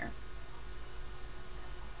 authority here.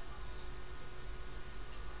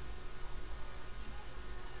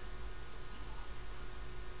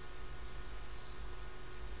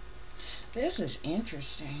 This is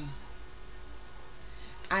interesting.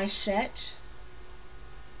 I set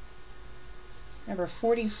number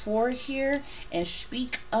 44 here, and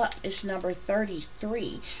speak up is number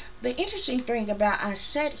 33. The interesting thing about I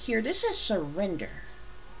set here, this is surrender.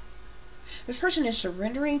 This person is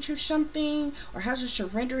surrendering to something, or has a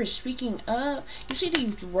surrender, is speaking up. You see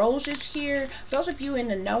these roses here? Those of you in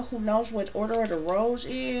the know who knows what order of the rose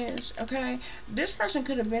is, okay? This person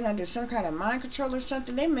could have been under some kind of mind control or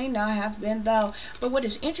something. They may not have been, though. But what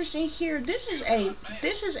is interesting here, this is a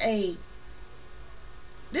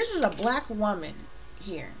black woman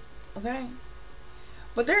here, okay?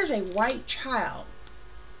 But there's a white child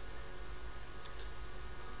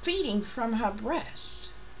feeding from her breast.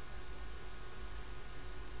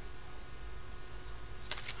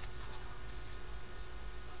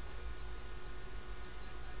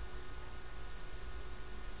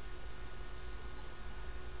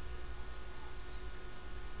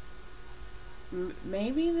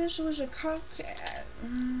 Maybe this was a cocktail.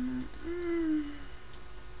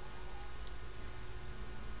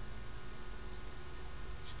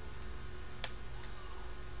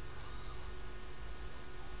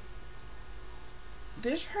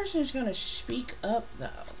 This person is going to speak up, though,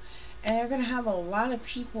 and they're going to have a lot of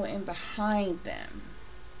people in behind them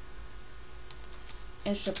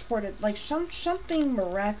and support it. Like something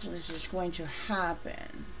miraculous is going to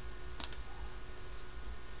happen.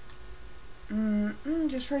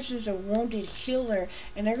 This person is a wounded healer,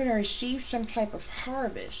 and they're going to receive some type of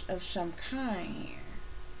harvest of some kind here.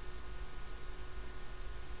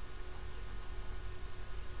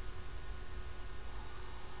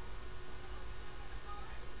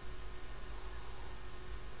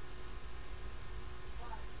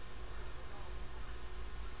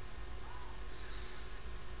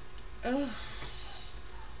 Ugh.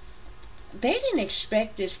 They didn't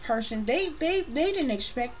expect this person. They didn't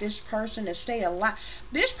expect this person to stay alive.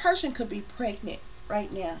 This person could be pregnant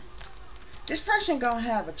right now. This person gonna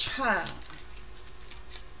have a child.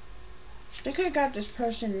 They could have got this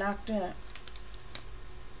person knocked up.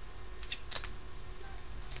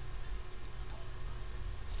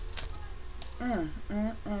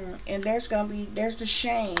 And there's the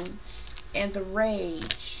shame and the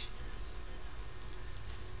rage.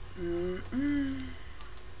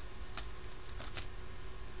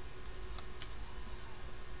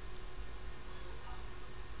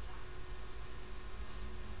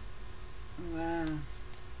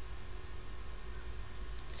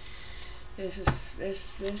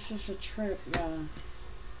 This is a trip, y'all.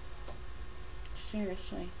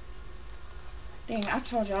 Seriously. Dang, I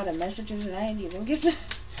told y'all the messages and I didn't even get the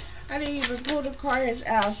I didn't even pull the cards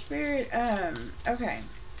out. Spirit, okay.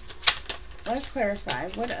 Let's clarify.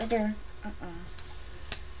 What other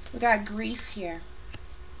we got grief here.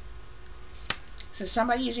 So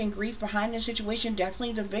somebody is in grief behind the situation.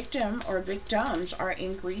 Definitely the victim or victims are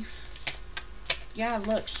in grief. Yeah,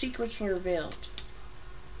 look, secrets were revealed.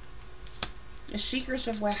 The secrets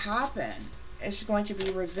of what happened is going to be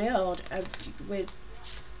revealed with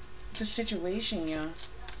the situation, y'all.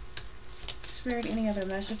 Spirit, any other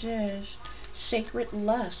messages? Sacred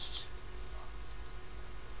lust.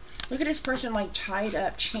 Look at this person like tied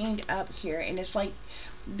up, chained up here, and it's like,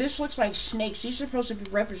 this looks like snakes. These are supposed to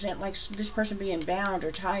represent like this person being bound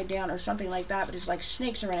or tied down or something like that, but it's like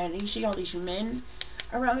snakes around it. And you see all these men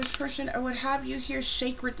around this person or what have you here.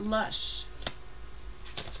 Sacred lust.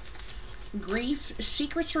 Grief,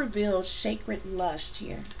 secrets revealed, sacred lust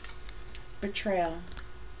here. Betrayal.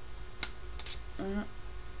 Oh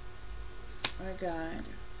my God.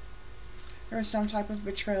 There's some type of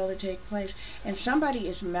betrayal to take place. And somebody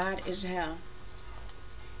is mad as hell.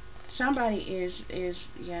 Somebody is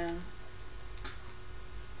yeah.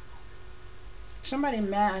 Somebody's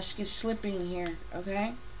mask is slipping here,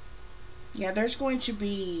 okay? Yeah, there's going to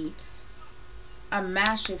be a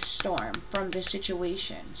massive storm from this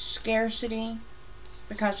situation. Scarcity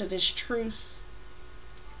because of this truth.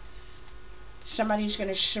 Somebody's going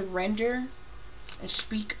to surrender and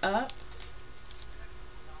speak up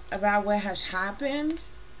about what has happened.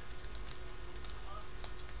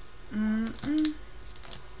 And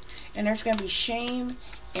there's going to be shame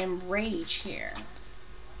and rage here.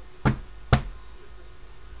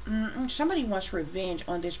 Somebody wants revenge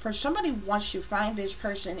on this person. Somebody wants to find this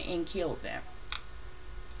person and kill them.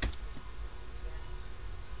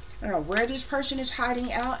 I don't know where this person is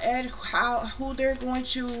hiding out at, who they're going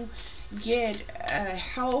to get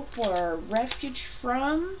help or refuge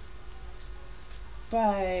from.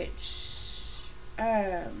 But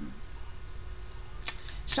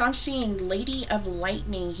so I'm seeing Lady of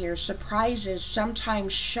Lightning here. Surprises,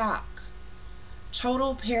 sometimes shock,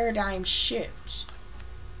 total paradigm shift.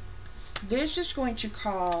 This is going to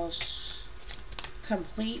cause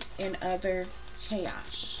complete and utter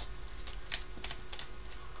chaos.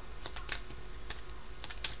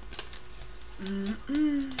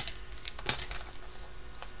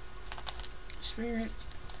 Spirit.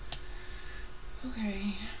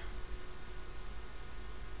 Okay.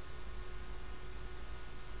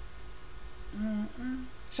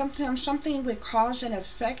 Something with cause and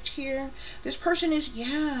effect here. This person is,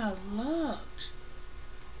 yeah, look.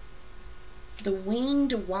 The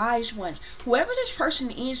winged wise ones. Whoever this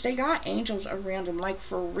person is, they got angels around them, like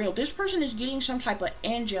for real. This person is getting some type of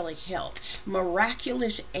angelic help.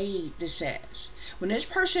 Miraculous aid, this says. When this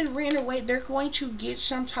person ran away, they're going to get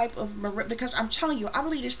some type of, because I'm telling you, I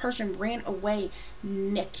believe this person ran away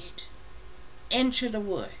naked into the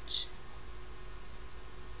woods.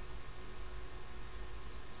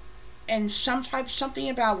 And something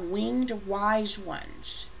about winged wise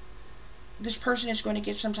ones. This person is going to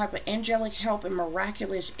get some type of angelic help and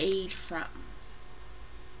miraculous aid from.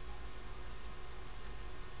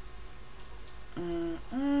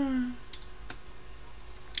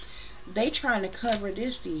 They trying to cover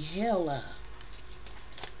this the hell up.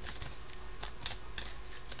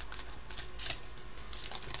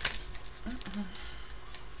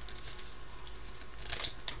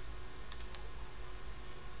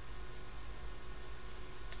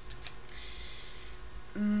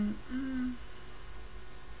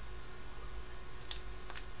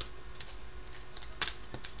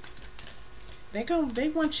 They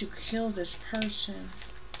want to kill this person.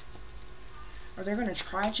 Or they're going to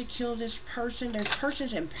try to kill this person. This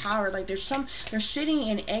person's in power. Like they're sitting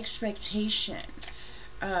in expectation.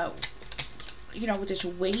 You know, with this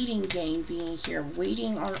waiting game being here.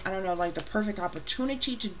 Waiting on, I don't know, like the perfect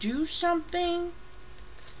opportunity to do something.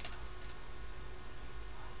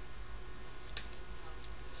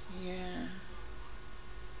 Yeah.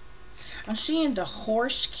 I'm seeing the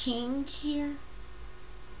Horse King here.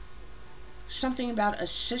 Something about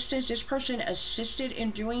assistance. This person assisted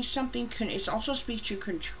in doing something. It also speaks to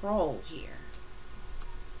control here.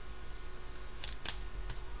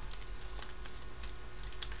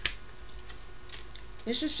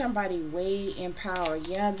 This is somebody way in power.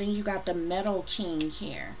 Yeah, then you got the Metal King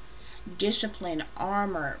here. Discipline,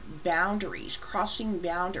 armor, boundaries, crossing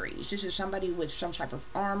boundaries. This is somebody with some type of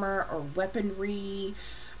armor or weaponry.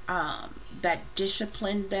 that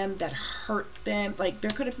disciplined them, that hurt them. Like,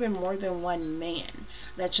 there could have been more than one man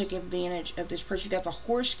that took advantage of this person. You got the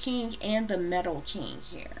Horse King and the Metal King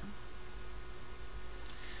here.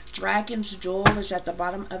 Dragon's Duel is at the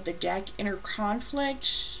bottom of the deck. Inner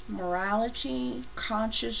conflict, morality,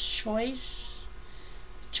 conscious choice.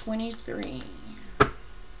 23.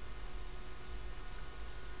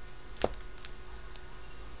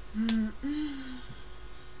 My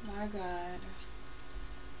God.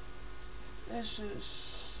 This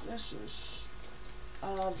is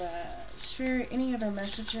all bad. Spirit, any other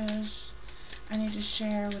messages I need to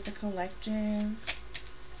share with the collective?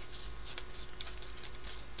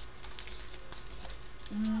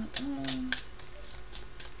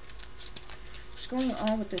 What's going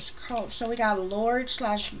on with this cult? So we got Lord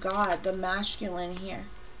 / God, the masculine here.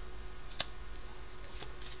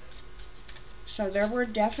 So there were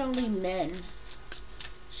definitely men.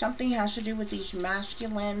 Something has to do with these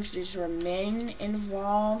masculines. These were men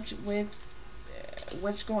involved with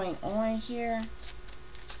what's going on here.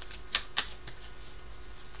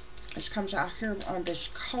 This comes out here on this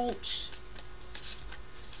cult.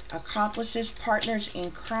 Accomplices, partners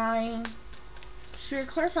in crime. Spirit,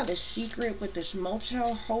 clarify the secret with this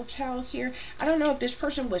motel hotel here. I don't know if this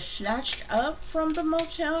person was snatched up from the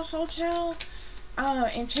motel hotel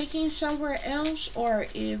and taken somewhere else, or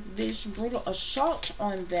if this brutal assault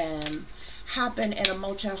on them happened at a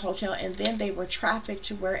motel hotel and then they were trafficked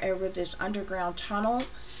to wherever this underground tunnel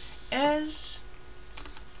is,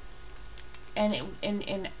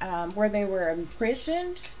 and where they were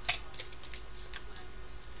imprisoned.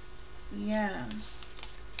 Yeah.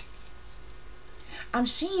 I'm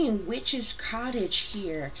seeing Witch's Cottage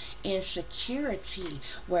here in security.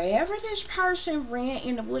 Wherever this person ran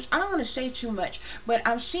in the woods, I don't want to say too much, but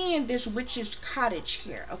I'm seeing this Witch's Cottage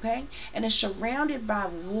here, okay? And it's surrounded by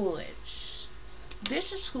woods.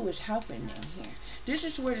 This is who is helping them here. This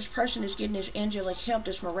is where this person is getting this angelic help,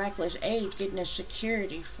 this miraculous aid, getting this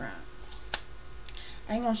security from.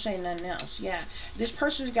 I ain't gonna say nothing else. Yeah, this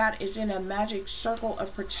person's is in a magic circle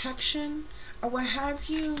of protection or what have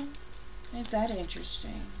you. Ain't that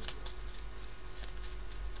interesting?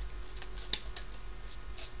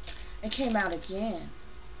 It came out again.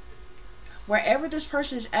 Wherever this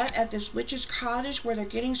person is at this Witch's Cottage, where they're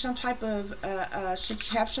getting some type of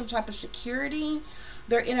have some type of security,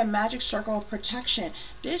 they're in a magic circle of protection.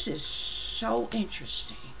 This is so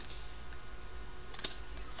interesting.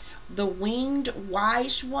 The winged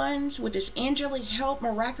wise ones with this angelic help,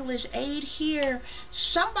 miraculous aid here.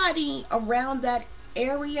 Somebody around that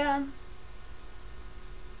area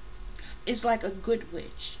is like a good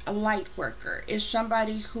witch, a light worker. Is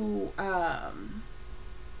somebody who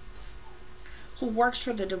works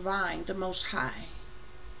for the divine, the Most High.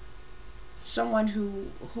 Someone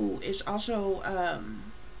who is also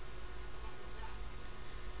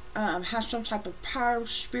has some type of power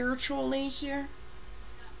spiritually here.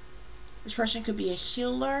 This person could be a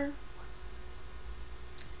healer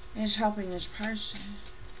and is helping this person.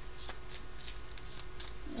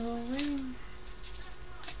 Oh, wait.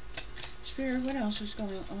 Spirit, what else is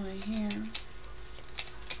going on here?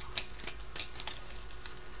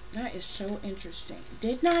 That is so interesting.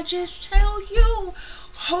 Didn't I just tell you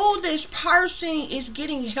who this person is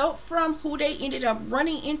getting help from? Who they ended up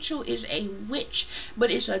running into is a witch,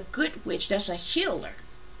 but it's a good witch. That's a healer.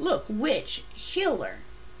 Look, witch, healer.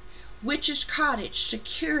 Witch's Cottage,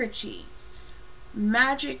 security,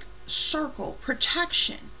 magic circle,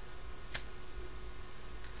 protection.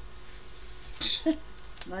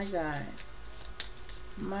 My God.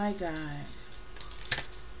 My God.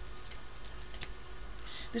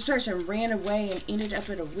 This person ran away and ended up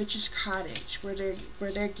at a witch's cottage where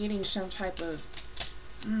they're getting some type of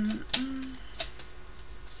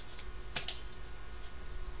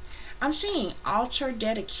I'm seeing altar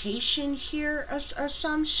dedication here or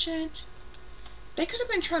some shit. They could have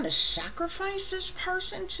been trying to sacrifice this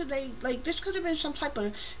person to this could have been some type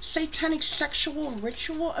of satanic sexual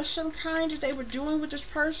ritual of some kind that they were doing with this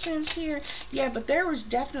person here. Yeah, but there was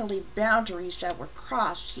definitely boundaries that were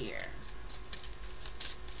crossed here.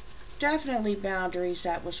 Definitely boundaries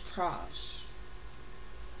that was crossed.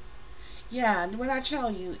 Yeah, what I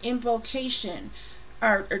tell you, invocation,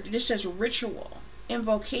 or this says ritual.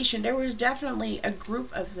 Invocation, there was definitely a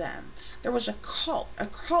group of them. There was a cult. A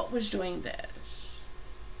cult was doing this.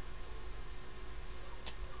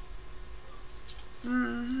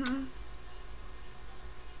 My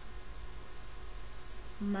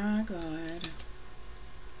God.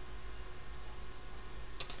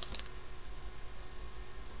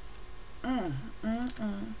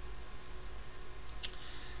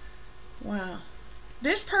 Wow.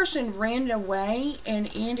 This person ran away and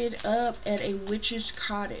ended up at a witch's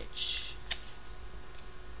cottage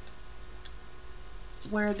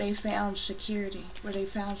where they found security, where they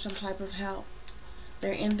found some type of help.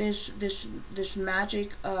 They're in this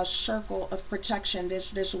magic circle of protection.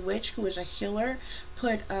 This witch, who is a healer,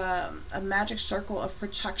 put a magic circle of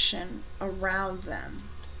protection around them.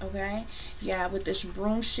 Okay, yeah, with this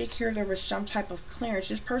broomstick here, there was some type of clearance.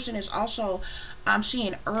 This person is also, I'm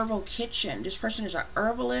seeing herbal kitchen. This person is a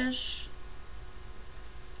herbalist,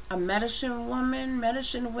 a medicine woman,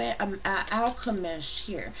 an alchemist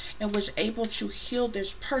here, and was able to heal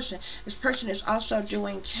this person. This person is also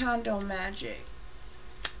doing candle magic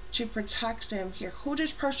to protect them here. Who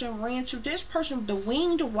this person ran to? This person, the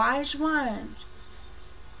winged wise ones,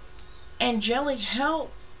 angelic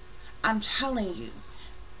help. I'm telling you,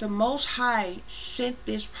 the Most High sent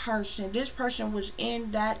this person. This person was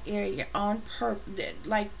in that area on purpose,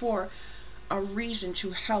 like for a reason, to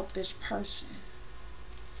help this person.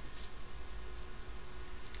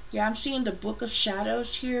 Yeah, I'm seeing the Book of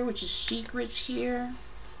Shadows here, which is secrets here.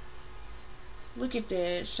 Look at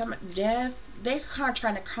this. Some death. They're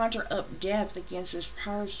trying to conjure up death against this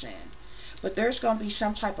person. But there's going to be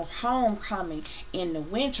some type of homecoming in the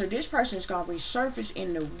winter. This person is going to resurface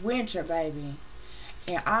in the winter, baby.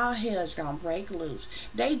 And all hell is going to break loose.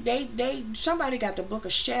 Somebody got the Book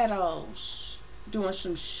of Shadows doing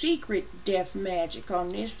some secret death magic on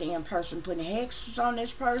this damn person. Putting hexes on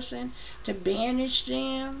this person to banish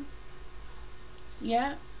them.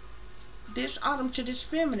 Yeah. This autumn to this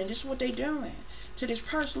feminine. This is what they doing. To this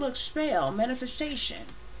person. Look, spell, manifestation.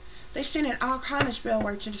 They sending all kind of spell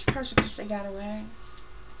work to this person because they got away.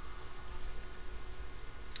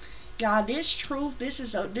 Y'all, this truth,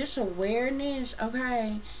 this awareness,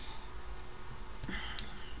 okay,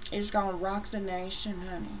 is gonna rock the nation,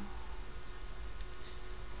 honey.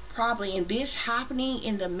 Probably, and this happening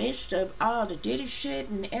in the midst of all the Diddy shit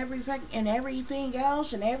and everything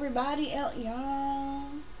else and everybody else, y'all.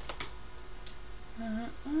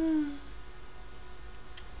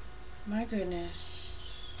 My goodness.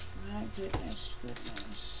 My goodness.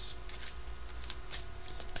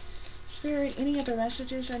 Spirit, any other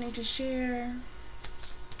messages I need to share?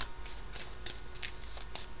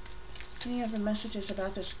 Any other messages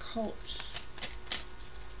about this cult?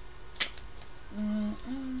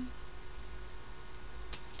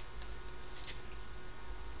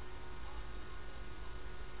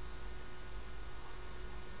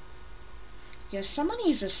 Yes,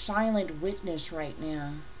 somebody is a silent witness right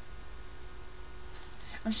now.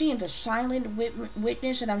 I'm seeing the silent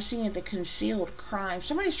witness, and I'm seeing the concealed crime.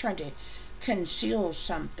 Somebody's trying to conceal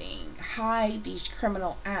something, hide these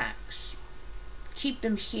criminal acts, keep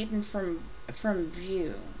them hidden from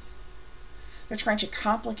view. They're trying to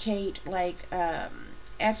complicate, like,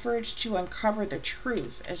 efforts to uncover the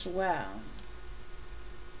truth as well.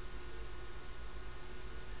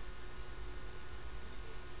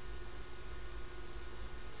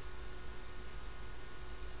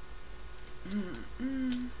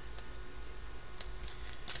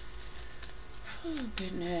 Oh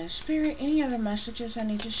goodness. Spirit, any other messages I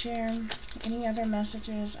need to share? Any other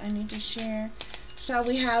messages I need to share? So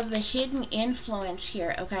we have the hidden influence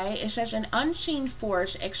here, okay? It says an unseen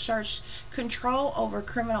force exerts control over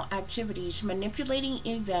criminal activities, manipulating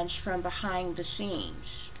events from behind the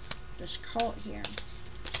scenes. This cult here.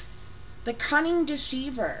 The cunning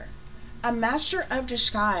deceiver. A master of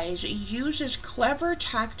disguise uses clever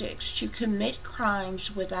tactics to commit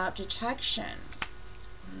crimes without detection.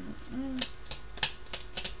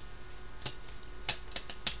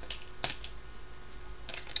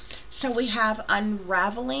 So we have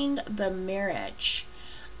unraveling the marriage.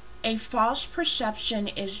 A false perception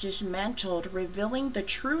is dismantled, revealing the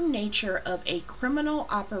true nature of a criminal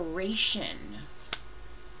operation.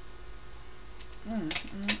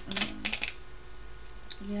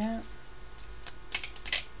 Yeah.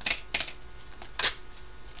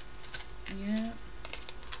 Yeah.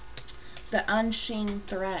 The unseen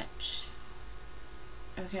threat.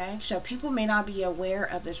 Okay, so people may not be aware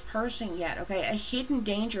of this person yet. Okay, a hidden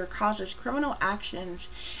danger causes criminal actions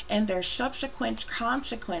and their subsequent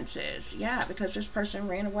consequences. Yeah, because this person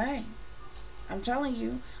ran away. I'm telling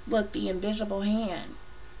you. Look, the invisible hand.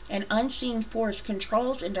 An unseen force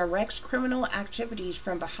controls and directs criminal activities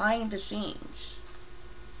from behind the scenes.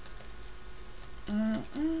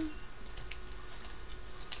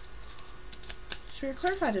 So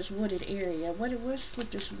clarify this wooded area. What's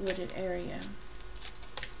with this wooded area?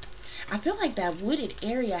 I feel like that wooded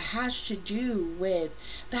area has to do with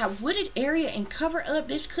that wooded area and cover up.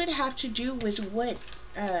 This could have to do with what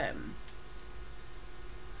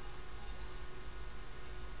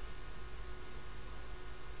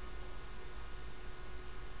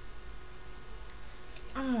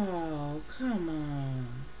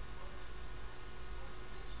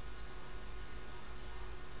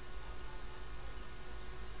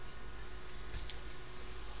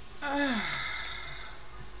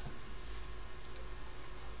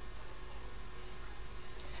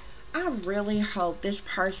I really hope this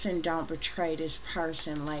person don't betray this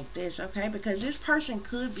person like this, okay? Because this person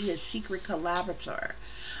could be a secret collaborator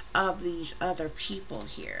of these other people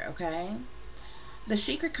here, okay? The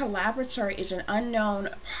secret collaborator is an unknown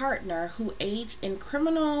partner who aids in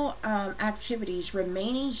criminal activities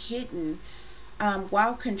remaining hidden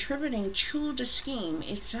while contributing to the scheme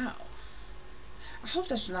itself. I hope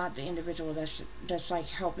that's not the individual that's like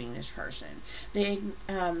helping this person. The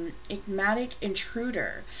enigmatic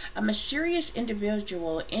intruder, a mysterious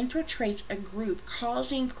individual, infiltrates a group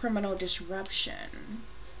causing criminal disruption.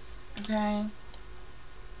 Okay.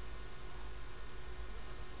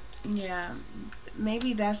 Yeah,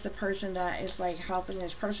 maybe that's the person that is like helping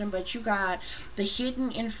this person, but you got the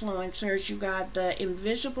hidden influencers, you got the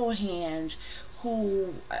invisible hands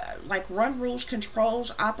who like run rules,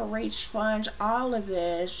 controls, operates funds, all of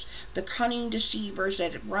this, the cunning deceivers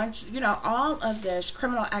that runs, you know, all of this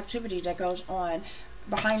criminal activity that goes on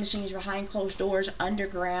behind the scenes, behind closed doors,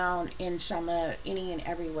 underground, in some any and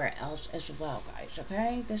everywhere else as well, guys.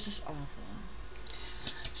 Okay, this is awful.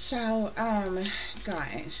 So,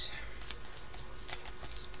 guys,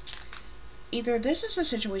 either this is a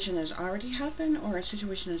situation that's already happened or a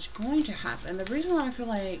situation that's going to happen. The reason why I feel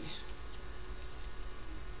like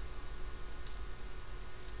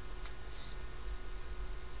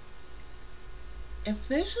if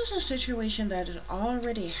this is a situation that has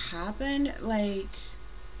already happened, like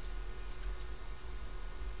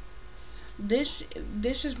this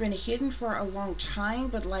has been hidden for a long time,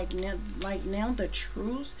 but like now the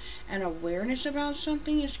truth and awareness about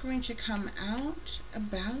something is going to come out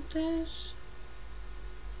about this.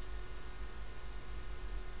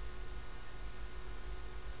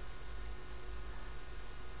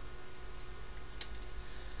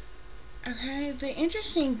 Okay, the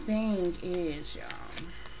interesting thing is, y'all,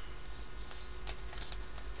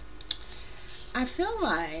 I feel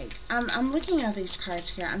like I'm looking at these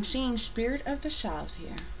cards here. I'm seeing Spirit of the South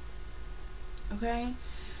here. Okay?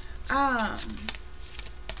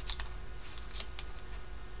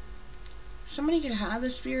 Somebody could have the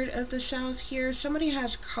Spirit of the South here. Somebody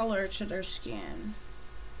has color to their skin.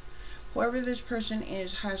 Whoever this person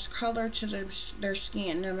is has color to their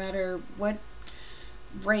skin, no matter what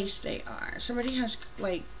race they are. Somebody has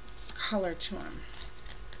like color to them.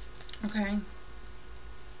 Okay?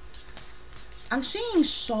 I'm seeing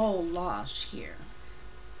soul loss here.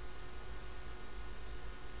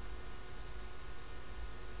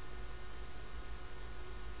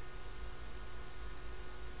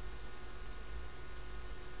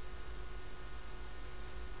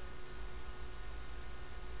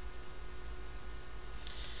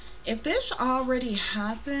 If this already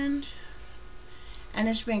happened and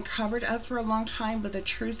it's been covered up for a long time, but the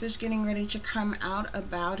truth is getting ready to come out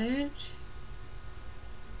about it,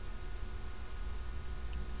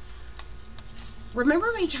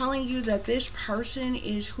 remember me telling you that this person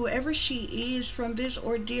is, whoever she is, from this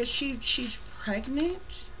ordeal, she's pregnant.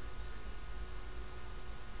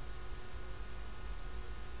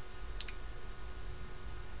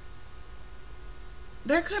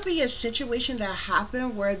 There could be a situation that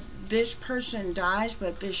happened where this person dies,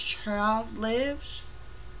 but this child lives.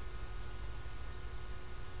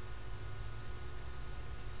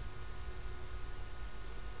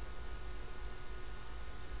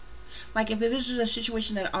 Like if this is a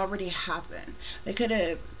situation that already happened, they could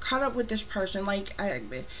have caught up with this person, like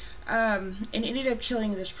and ended up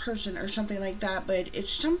killing this person or something like that. But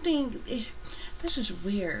it's something. This is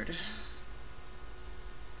weird.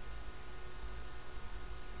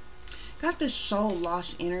 Got this soul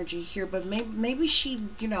lost energy here, but maybe she,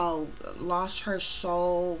 you know, lost her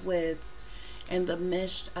soul with in the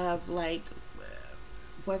midst of like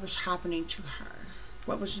what was happening to her,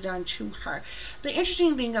 what was done to her. The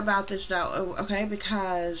interesting thing about this though, okay,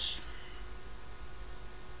 because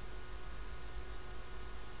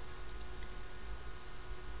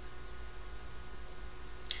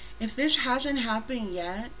if this hasn't happened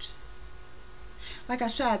yet, like I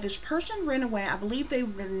said, this person ran away. I believe they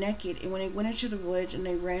were naked and when they went into the woods and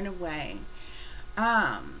they ran away.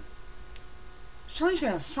 Somebody's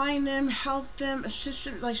gonna find them, help them, assist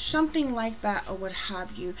them, like something like that, or what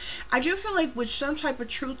have you. I do feel like with some type of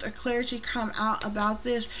truth or clarity come out about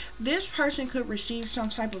this, this person could receive some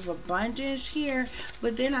type of abundance here,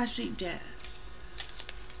 but then I see death.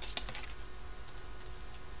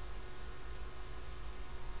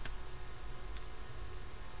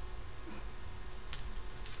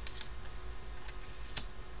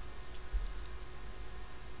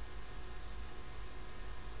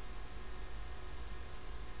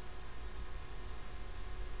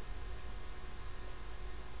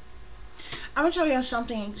 I'm gonna tell you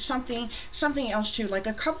something else too. Like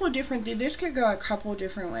a couple of different things. This could go a couple of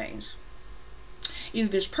different ways. Either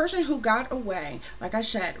this person who got away, like I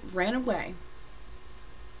said, ran away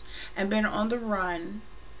and been on the run,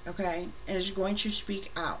 okay, and is going to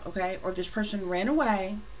speak out, okay, or this person ran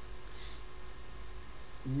away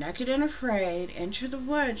naked and afraid into the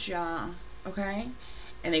woods, y'all, okay,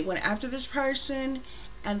 and they went after this person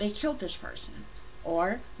and they killed this person,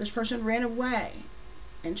 or this person ran away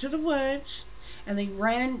into the woods and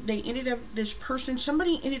they ended up, this person,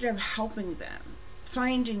 somebody ended up helping them,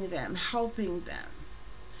 finding them, helping them,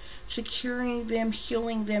 securing them,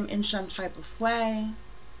 healing them in some type of way.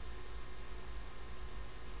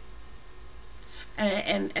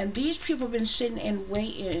 And these people have been sitting and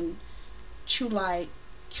waiting to like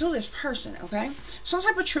kill this person, okay? Some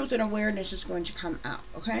type of truth and awareness is going to come out,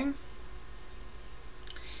 okay?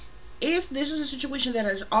 If this is a situation that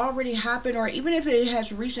has already happened, or even if it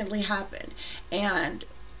has recently happened, and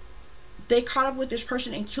they caught up with this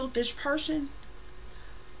person and killed this person,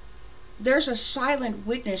 there's a silent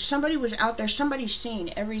witness. Somebody was out there, somebody's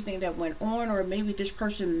seen everything that went on, or maybe this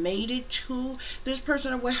person made it to this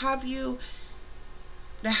person or what have you,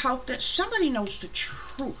 to help that somebody knows the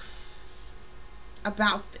truth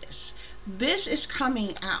about this. This is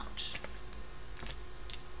coming out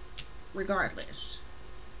regardless,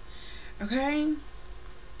 okay?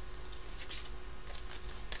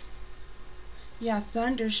 Yeah,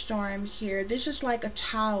 thunderstorm here. This is like a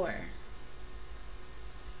tower.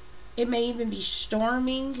 It may even be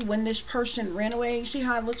storming when this person ran away. You see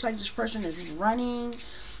how it looks like this person is running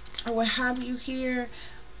or what have you here?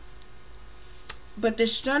 But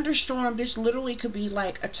this thunderstorm, this literally could be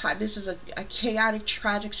like this is a chaotic,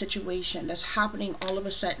 tragic situation that's happening all of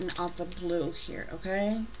a sudden out the blue here,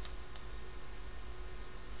 okay?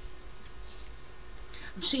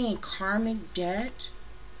 I'm seeing karmic debt.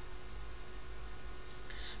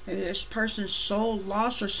 Maybe this person's soul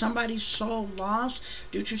lost, or somebody's soul lost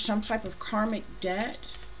due to some type of karmic debt.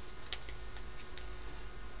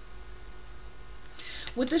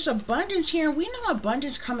 With this abundance here, we know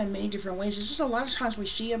abundance come in many different ways. It's just a lot of times we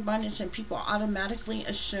see abundance and people automatically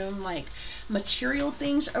assume like material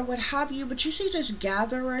things or what have you. But you see this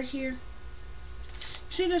gatherer here? You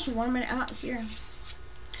see this woman out here?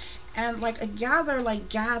 And like a gatherer like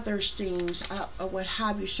gathers things up or what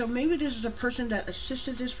have you. So maybe this is the person that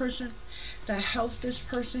assisted this person, that helped this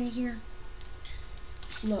person here.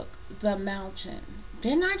 Look, the mountain.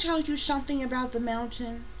 Didn't I tell you something about the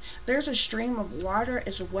mountain? There's a stream of water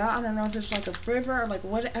as well. I don't know if it's like a river or like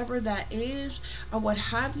whatever that is or what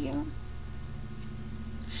have you.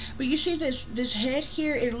 But you see this head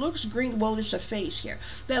here, it looks green. Well, it's a face here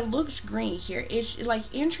that looks green here. It's like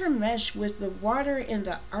intermeshed with the water and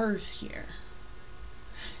the earth here.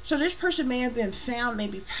 So this person may have been found,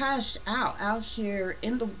 maybe passed out here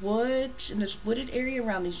in the woods, in this wooded area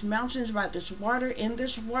around these mountains, by this water, in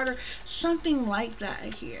this water, something like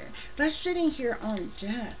that here. That's sitting here on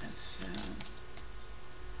death.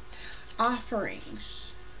 Offerings.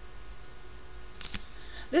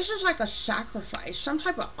 This is like a sacrifice. Some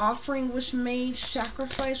type of offering was made,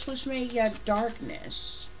 sacrifice was made. Yeah,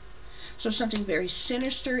 darkness. So something very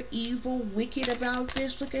sinister, evil, wicked about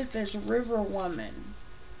this. Look at this river woman.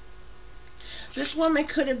 This woman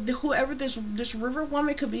could have, whoever this river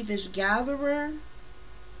woman could be this gatherer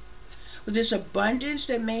with this abundance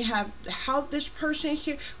that may have helped this person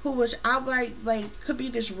here who was out like could be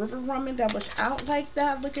this river woman that was out like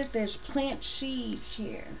that. Look at this, plant seeds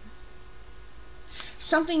here.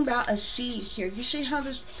 Something about a seed here. You see how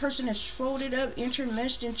this person is folded up,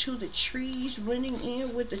 intermeshed into the trees, blending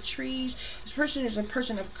in with the trees. This person is a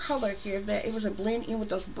person of color here, that it was a blend in with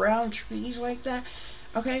those brown trees like that.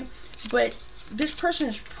 Okay, but this person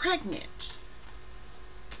is pregnant.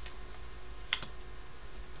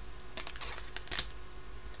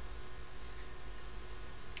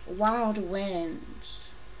 Wild winds.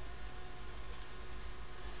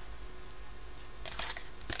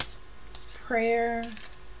 Prayer.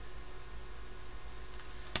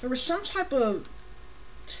 There was some type of,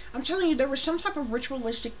 I'm telling you, there was some type of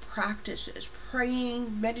ritualistic practices,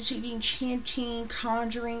 praying, meditating, chanting,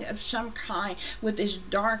 conjuring of some kind with this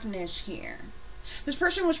darkness here. This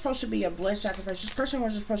person was supposed to be a blood sacrifice. This person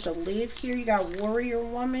was supposed to live here. You got warrior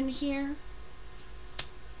woman here.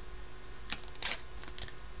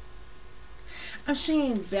 I'm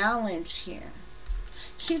seeing balance here.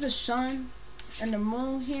 See the sun and the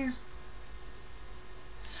moon here?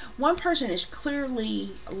 One person is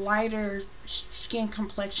clearly lighter skin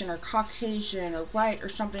complexion or Caucasian or white or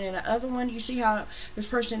something, and the other one, you see how this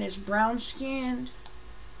person is brown skinned?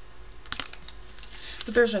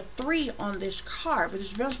 But there's a 3 on this card, but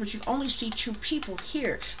there's balance, but you only see 2 people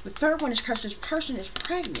here. The third one is because this person is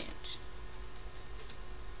pregnant.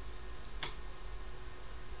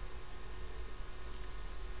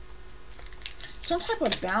 Some type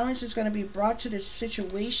of balance is going to be brought to this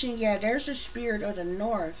situation. Yeah, there's the spirit of the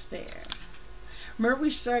north there. Remember we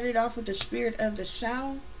started off with the spirit of the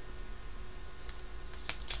south?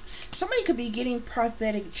 Somebody could be getting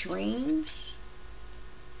prophetic dreams.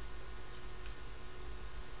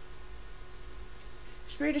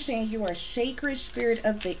 Spirit is saying you are sacred. Spirit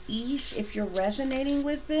of the east, if you're resonating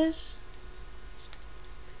with this.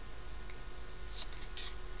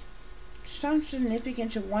 Some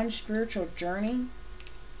significant to one spiritual journey.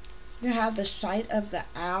 You have the sight of the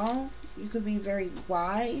owl. You could be very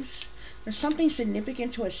wise. There's something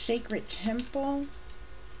significant to a sacred temple.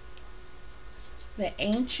 The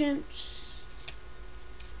ancients.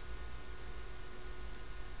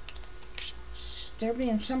 There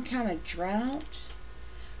being some kind of drought.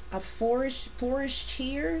 A forest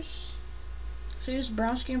tears. See this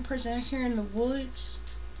brown skinned person out here in the woods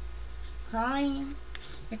crying.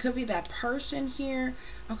 It could be that person here.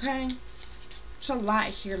 Okay, it's a lot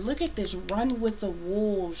here. Look at this. Run with the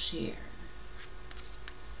wolves here.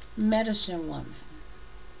 Medicine woman.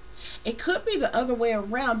 It could be the other way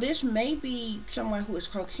around. This may be someone who is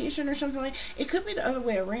Caucasian or something like that. It could be the other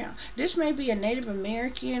way around. This may be a Native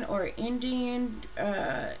American or Indian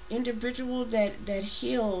individual that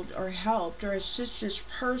healed or helped or assisted this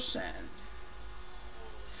person.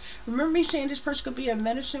 Remember me saying this person could be a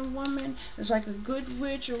medicine woman? It's like a good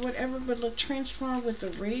witch or whatever, but look, transformed with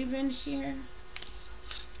the raven here.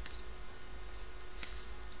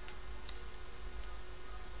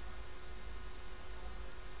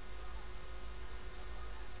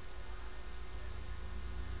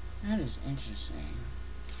 That is interesting.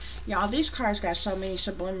 Y'all, these cards got so many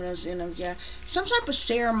subliminals in them. Yeah, some type of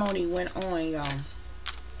ceremony went on, y'all.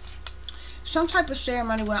 Some type of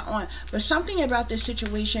ceremony went on. But something about this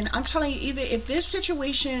situation, I'm telling you, either if this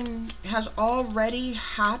situation has already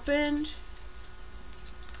happened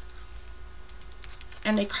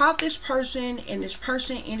and they caught this person and this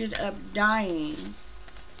person ended up dying,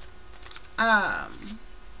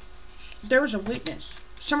 there was a witness.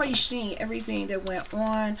 Somebody's seeing everything that went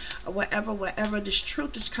on or whatever. This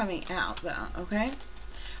truth is coming out though, okay?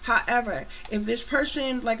 However, if this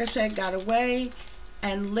person, like I said, got away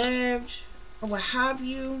and lived or what have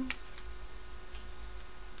you,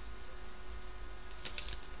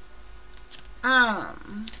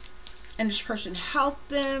 and this person helped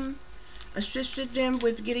them, assisted them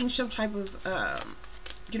with getting some type of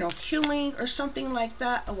you know, healing or something like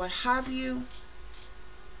that or what have you,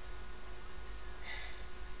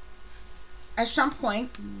 at some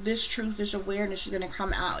point this truth, this awareness is going to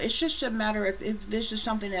come out. It's just a matter of if this is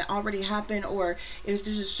something that already happened or if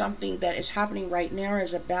this is something that is happening right now or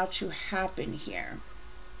is about to happen here.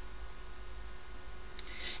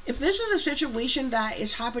 If this is a situation that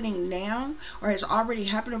is happening now or has already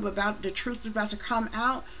happened, about the truth is about to come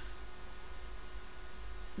out,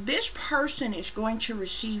 this person is going to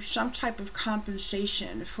receive some type of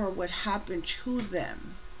compensation for what happened to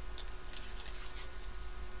them.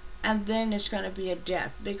 And then it's going to be a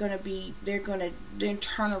death. They're going to then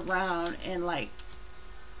turn around and like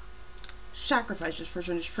sacrifice this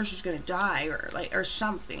person. This person's going to die or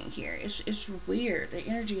something here. It's weird. The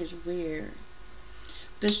energy is weird.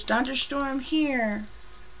 This thunderstorm here,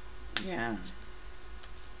 yeah.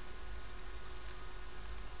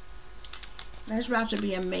 There's about to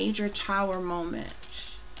be a major tower moment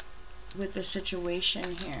with the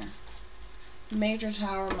situation here. Major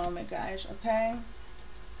tower moment, guys, okay?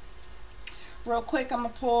 Real quick, I'm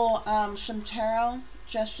going to pull some tarot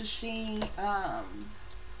just to see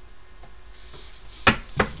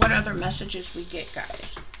what other messages we get,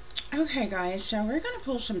 guys. Okay, guys, so we're going to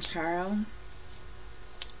pull some tarot.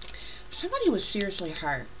 Somebody was seriously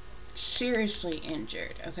hurt, seriously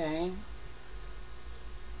injured, okay?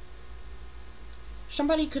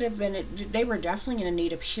 Somebody could have been, they were definitely in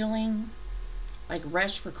need of healing, like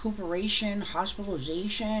rest, recuperation,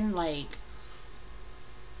 hospitalization, like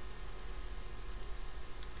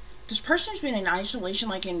this person's been in isolation,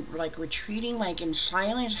 like retreating, like in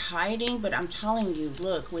silence, hiding. But I'm telling you,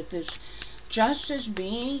 look, with this justice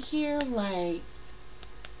being here, like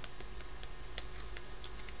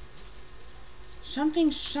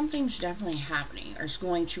something's definitely happening or is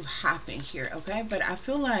going to happen here, okay? But I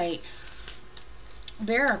feel like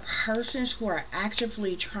there are persons who are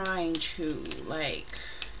actively trying to like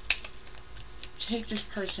take this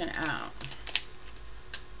person out.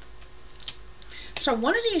 So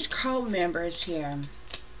one of these cult members here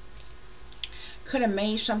could have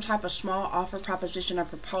made some type of small offer, proposition, or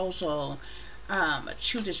proposal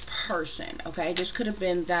to this person. Okay, this could have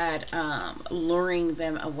been that luring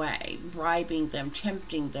them away, bribing them,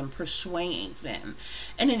 tempting them, persuading them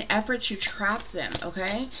in an effort to trap them.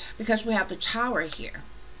 Okay, because we have the Tower here.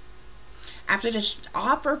 After this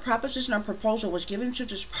offer, proposition, or proposal was given to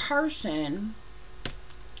this person,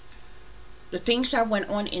 the things that went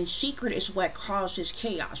on in secret is what caused this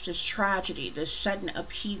chaos, this tragedy, this sudden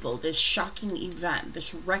upheaval, this shocking event,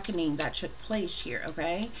 this reckoning that took place here,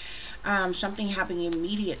 okay? Something happening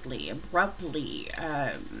immediately, abruptly,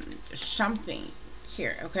 something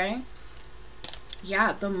here, okay?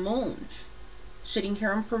 Yeah, the Moon. Sitting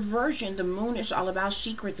here in perversion, the Moon is all about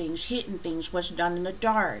secret things, hidden things, what's done in the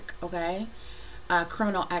dark, okay?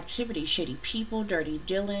 Criminal activity, shady people, dirty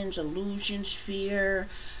dealings, illusions, fear,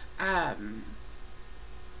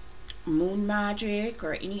 moon magic,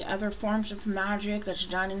 or any other forms of magic that's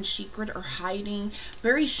done in secret or hiding.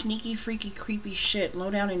 Very sneaky, freaky, creepy shit,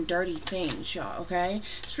 low down and dirty things, y'all, okay?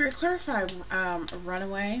 Spirit, clarify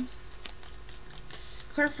runaway.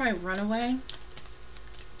 Clarify runaway.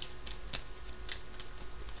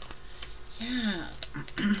 Yeah.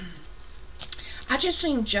 I just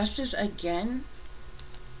seen justice again.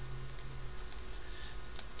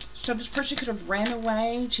 So this person could have ran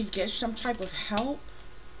away to get some type of help.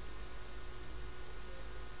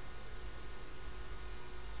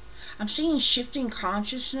 I'm seeing shifting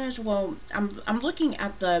consciousness. Well, I'm looking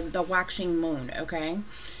at the waxing moon, okay?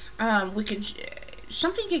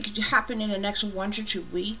 Something could happen in the next 1 to 2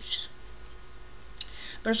 weeks.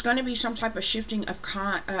 There's going to be some type of shifting of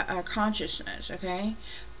consciousness, okay?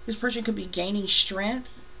 This person could be gaining strength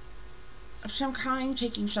of some kind,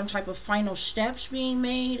 taking some type of final steps being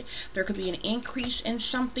made. There could be an increase in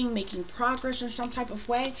something, making progress in some type of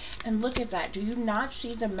way. And look at that. Do you not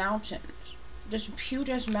see the mountains? This huge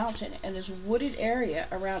ass mountain and this wooded area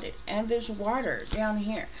around it and this water down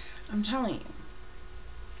here. I'm telling you.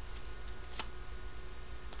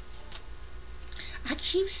 I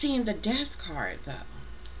keep seeing the Death card though.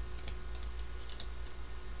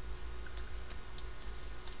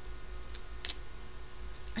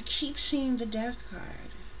 I keep seeing the Death card.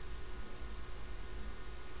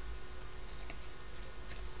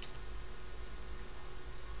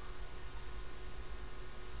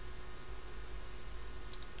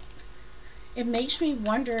 It makes me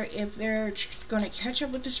wonder if they're going to catch up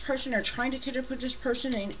with this person or trying to catch up with this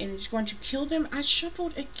person and it's going to kill them. I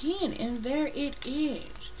shuffled again and there it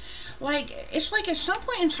is. Like, it's like at some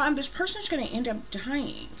point in time this person's going to end up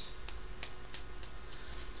dying.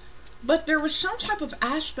 But there was some type of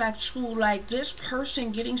aspect to like this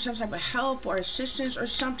person getting some type of help or assistance or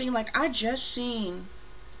something. Like I just seen.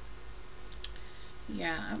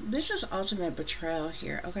 Yeah, this is ultimate betrayal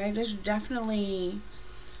here. Okay, this definitely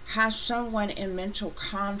has someone in mental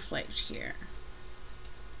conflict here.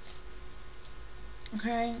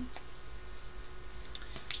 Okay.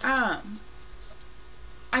 I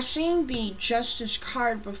seen the Justice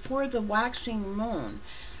card before the waxing moon.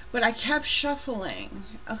 But I kept shuffling,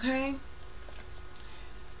 okay?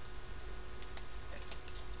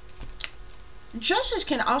 Justice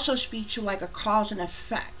can also speak to like a cause and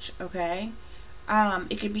effect, okay?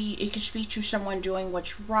 It could speak to someone doing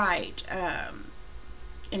what's right,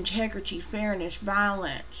 integrity, fairness,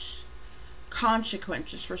 balance,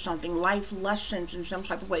 consequences for something, life lessons in some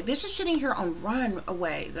type of way. This is sitting here on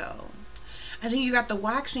runaway though. I think you got the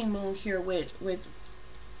waxing moon here with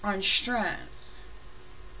on strength.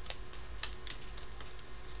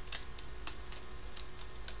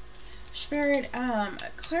 Spirit,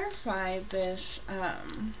 clarify this,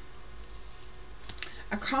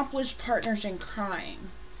 accomplice partners in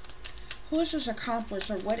crime. Who is this accomplice,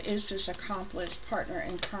 or what is this accomplice partner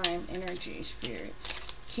in crime energy, Spirit?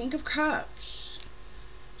 King of Cups.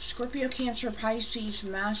 Scorpio, Cancer, Pisces,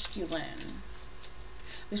 masculine.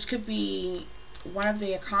 This could be one of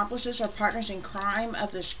the accomplices or partners in crime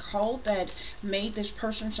of this cult that made this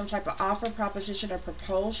person some type of offer, proposition, or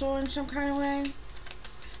proposal in some kind of way.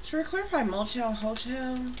 So we clarify motel,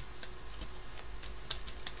 hotel.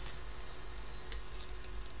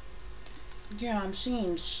 Yeah, I'm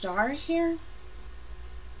seeing star here.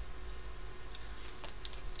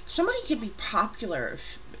 Somebody could be popular,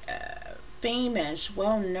 famous,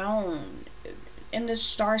 well known in the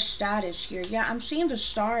star status here. Yeah, I'm seeing the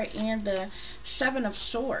star and the 7 of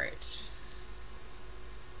Swords.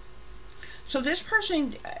 So this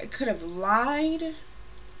person could have lied,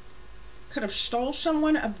 could have stole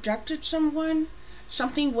someone, abducted someone.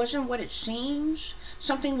 Something wasn't what it seems.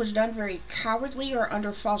 Something was done very cowardly or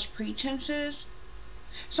under false pretenses.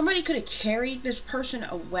 Somebody could have carried this person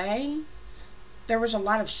away there was a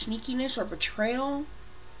lot of sneakiness or betrayal.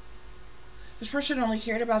 This person only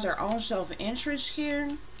cared about their own self-interest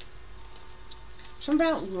here. Something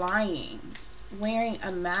about lying, wearing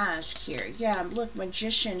a mask here. Yeah, look,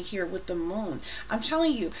 magician here with the moon. I'm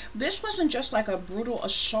telling you, this wasn't just like a brutal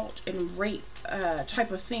assault and rape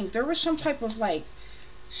type of thing. There was some type of like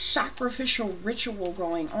sacrificial ritual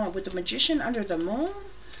going on with the magician under the moon.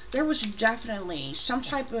 There was definitely some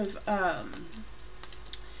type of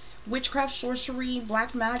witchcraft, sorcery,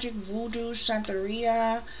 black magic, voodoo,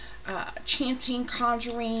 santeria, chanting,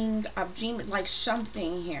 conjuring, demon, like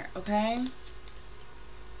something here, okay?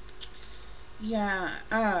 Yeah,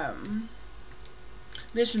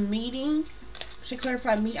 this meeting, to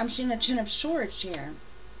clarify, I'm seeing the Ten of Swords here.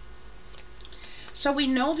 So we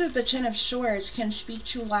know that the Ten of Swords can speak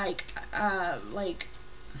to like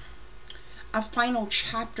a final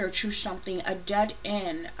chapter to something, a dead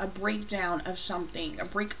end, a breakdown of something, a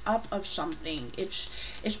breakup of something.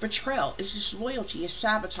 It's betrayal, it's disloyalty, it's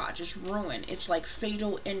sabotage, it's ruin, it's like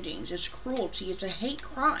fatal endings, it's cruelty, it's a hate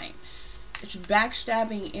crime, it's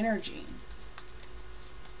backstabbing energy.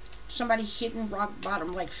 Somebody hitting rock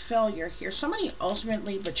bottom, like failure here. Somebody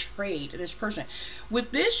ultimately betrayed this person.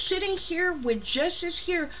 With this sitting here, with justice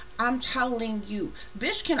here, I'm telling you,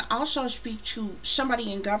 this can also speak to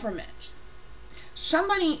somebody in government.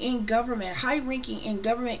 Somebody in government, high ranking in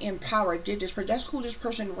government in power did this, but that's who this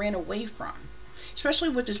person ran away from. Especially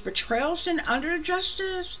with this betrayal sin under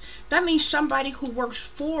justice, that means somebody who works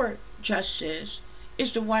for justice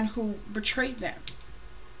is the one who betrayed them.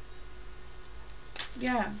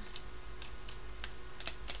 Yeah.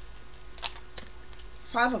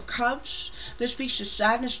 Five of Cups. This speaks to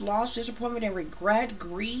sadness, loss, disappointment, and regret,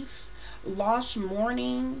 grief, loss,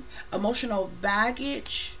 mourning, emotional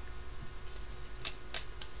baggage.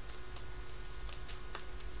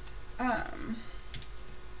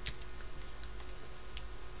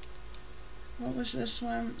 What was this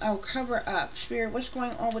one? Oh, cover up. Spirit, what's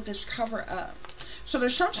going on with this cover up? So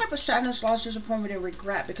there's some type of sadness, loss, disappointment, and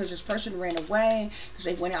regret because this person ran away, because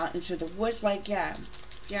they went out into the woods. Like, yeah,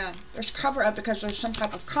 there's cover up because there's some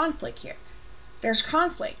type of conflict here. There's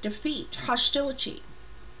conflict, defeat, hostility.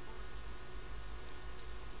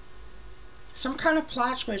 Some kind of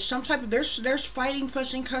plot twist, some type of, there's fighting,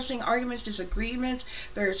 fussing, cussing, arguments, disagreements.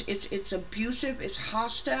 It's abusive, it's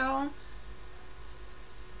hostile.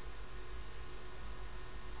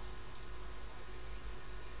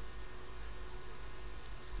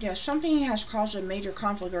 Yeah, something has caused a major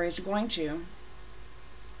conflict or is going to.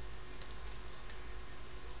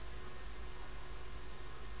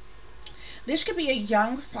 This could be a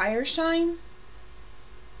young fire sign.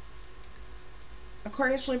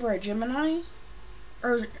 Aquarius, Libra, or Gemini.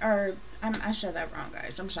 I said that wrong,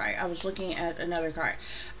 guys. I'm sorry. I was looking at another card.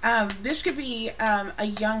 This could be a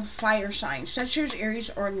young fire sign. Sagittarius, Aries,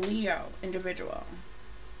 or Leo individual.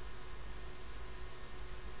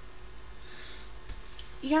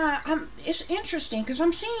 Yeah, it's interesting because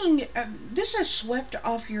I'm seeing this is swept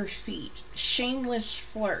off your feet. Shameless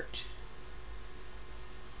flirt.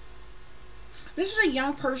 This is a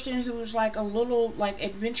young person who's like a little like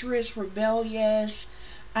adventurous, rebellious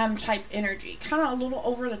type energy. Kind of a little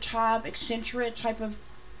over the top, eccentric type of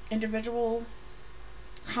individual.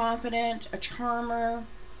 Confident, a charmer,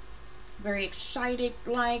 very excited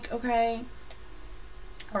like, okay,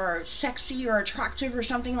 or sexy or attractive or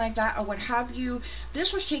something like that, or what have you.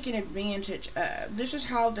 This was taken advantage of. This is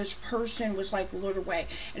how this person was like lured away.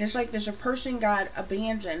 And it's like this a person got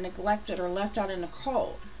abandoned, neglected, or left out in the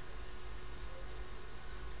cold.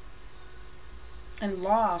 And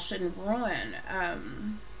loss and ruin.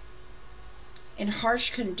 In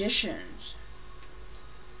harsh conditions.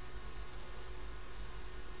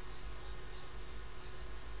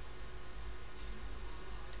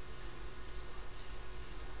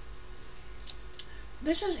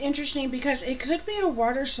 This is interesting because it could be a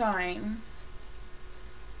water sign.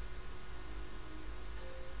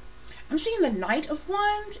 I'm seeing the Knight of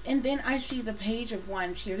Wands, and then I see the Page of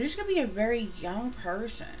Wands here. This could be a very young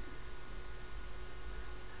person.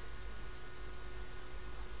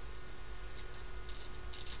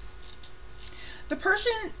 The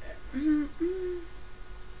person...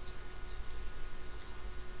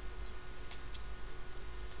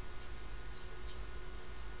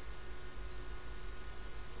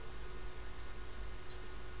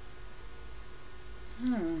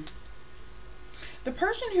 The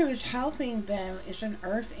person who is helping them is an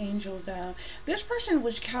earth angel, though. This person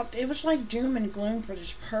was kept, it was like doom and gloom for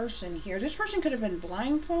this person here. This person could have been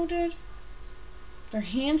blindfolded. Their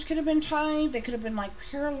hands could have been tied. They could have been like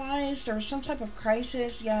paralyzed. There was some type of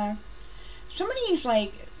crisis, yeah. Somebody's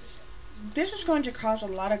like, This is going to cause a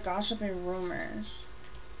lot of gossip and rumors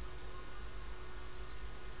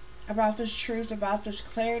about this truth, about this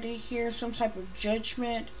clarity here, some type of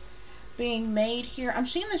judgment being made here. I'm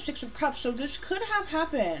seeing the Six of Cups, so this could have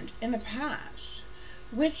happened in the past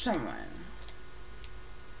with someone.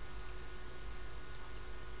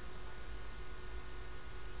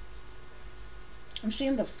 I'm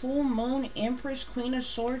seeing the full moon, Empress, Queen of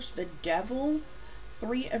Swords, the Devil,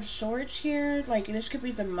 Three of Swords here. Like, this could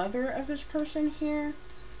be the mother of this person here.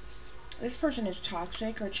 This person is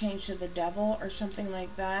toxic or changed to the devil or something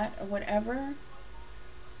like that or whatever.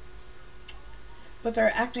 But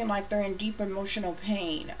they're acting like they're in deep emotional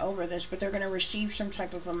pain over this, but they're going to receive some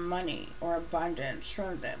type of a money or abundance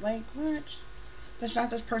from that. Like, what? That's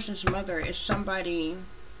not this person's mother. It's somebody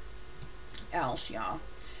else, y'all.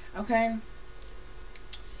 Okay?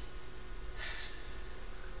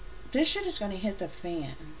 This shit is going to hit the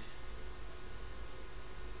fan.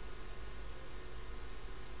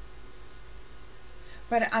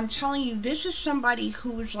 But I'm telling you, this is somebody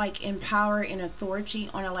who's like in power and authority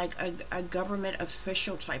on a government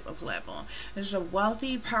official type of level. This is a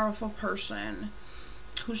wealthy, powerful person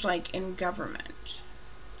who's like in government.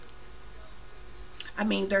 I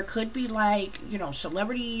mean, there could be like, you know,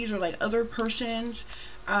 celebrities or like other persons,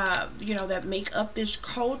 you know, that make up this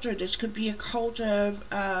cult, or this could be a cult of,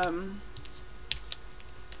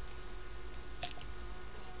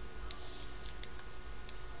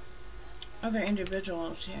 other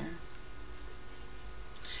individuals here.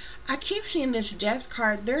 I keep seeing this death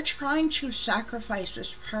card. They're trying to sacrifice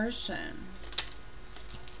this person.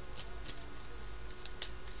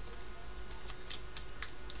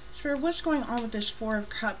 So what's going on with this Four of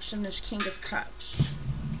Cups and this King of Cups?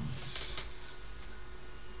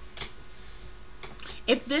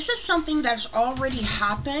 If this is something that's already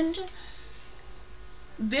happened,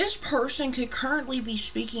 this person could currently be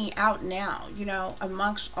speaking out now, you know,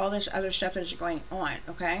 amongst all this other stuff that's going on,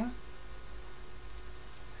 okay?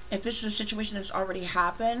 If this is a situation that's already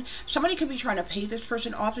happened, somebody could be trying to pay this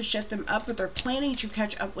person off to shut them up, but they're planning to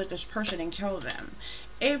catch up with this person and kill them.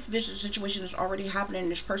 If this is a situation that's already happening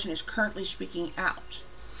and this person is currently speaking out.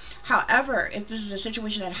 However, if this is a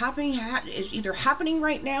situation that is either happening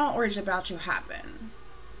right now or is about to happen.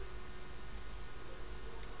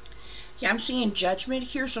 Yeah, I'm seeing judgment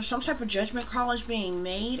here. So some type of judgment call is being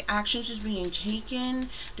made. Actions is being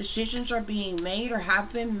taken. Decisions are being made or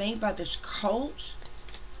have been made by this cult.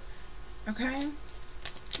 Okay.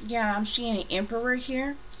 Yeah, I'm seeing an Emperor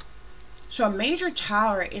here. So a major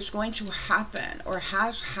tower is going to happen or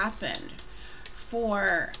has happened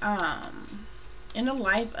for, in the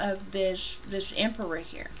life of this Emperor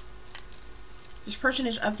here. This person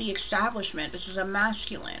is of the establishment. This is a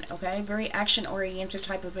masculine, okay? Very action-oriented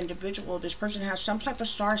type of individual. This person has some type of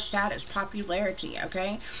star status, popularity,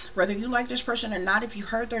 okay? Whether you like this person or not, if you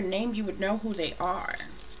heard their name, you would know who they are.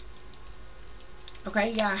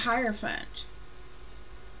 Okay, yeah, Hierophant.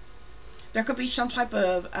 There could be some type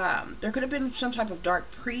of, there could have been some type of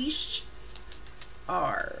dark priest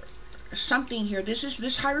or something here.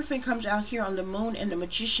 This Hierophant comes out here on the moon and the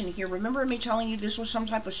Magician here. Remember me telling you this was some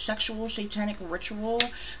type of sexual satanic ritual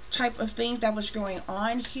type of thing that was going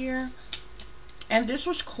on here, and this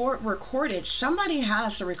was recorded. Somebody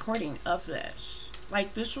has the recording of this.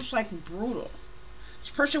 Like, this was like brutal.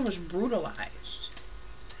 This person was brutalized.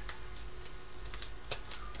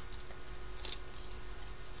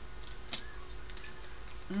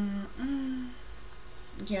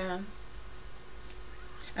 Yeah.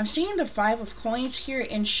 I'm seeing the Five of Coins here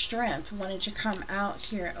in Strength wanting to come out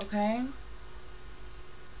here, okay?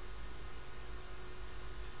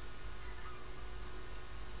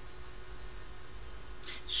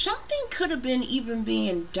 Something could have been even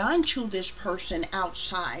being done to this person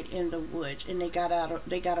outside in the woods, and they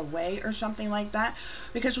got away or something like that,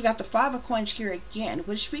 because we got the Five of Coins here again,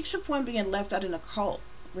 which speaks of one being left out in a cult.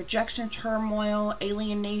 Rejection, turmoil,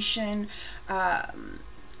 alienation,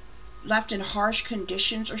 left in harsh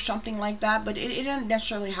conditions or something like that. But it doesn't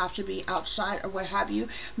necessarily have to be outside or what have you.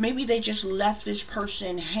 Maybe they just left this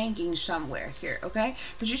person hanging somewhere here, okay?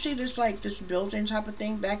 Because you see this, like, this building type of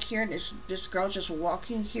thing back here, and this girl just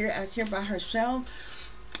walking here out here by herself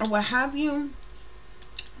or what have you.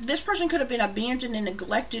 This person could have been abandoned and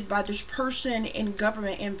neglected by this person in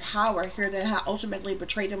government, in power here, that had ultimately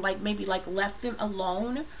betrayed them, like maybe like left them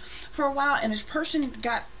alone for a while, and this person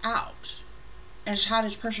got out, and it's how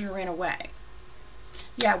this person ran away.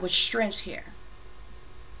 Yeah, with Strength here.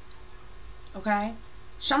 Okay?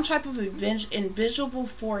 Some type of invisible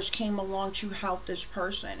force came along to help this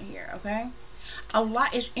person here, okay? A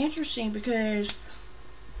lot is interesting because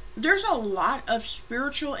there's a lot of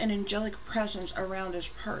spiritual and angelic presence around this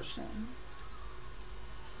person.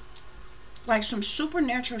 Like some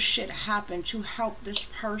supernatural shit happened to help this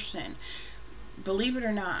person. Believe it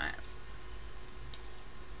or not.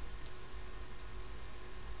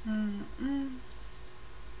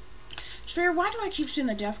 Spirit, why do I keep seeing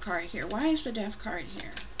the death card here? Why is the death card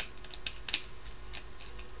here?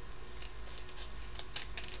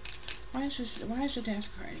 Why is the death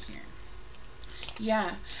card here?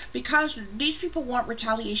 Yeah, because these people want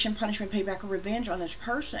retaliation, punishment, payback, or revenge on this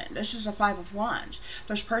person. This is a Five of Wands.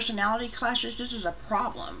 There's personality clashes. This is a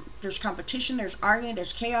problem. There's competition. There's arguing.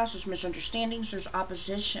 There's chaos. There's misunderstandings. There's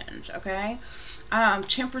oppositions. Okay,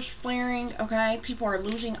 tempers flaring. Okay, people are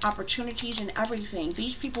losing opportunities and everything.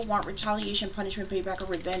 These people want retaliation, punishment, payback, or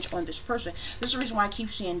revenge on this person. This is the reason why I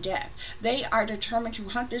keep seeing death. They are determined to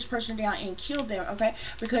hunt this person down and kill them. Okay,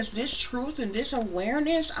 because this truth and this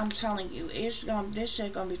awareness, I'm telling you, it's this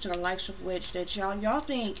shit gonna be to the likes of which that y'all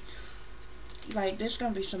think like this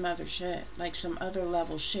gonna be some other shit, like some other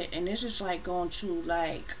level shit, and this is like going to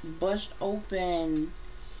like bust open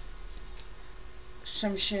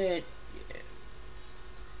some shit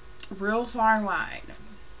real far and wide.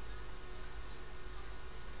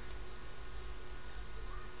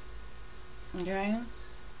 Okay,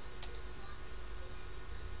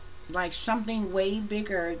 like something way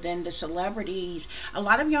bigger than the celebrities. A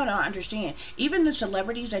lot of y'all don't understand. Even the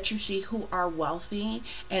celebrities that you see who are wealthy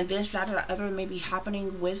and this, that, or the other may be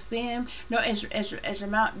happening with them. No, as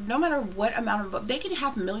amount, no matter what amount of, they could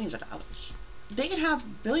have millions of dollars. They could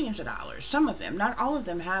have billions of dollars. Some of them, not all of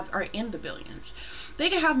them, are in the billions. They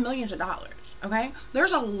could have millions of dollars. Okay,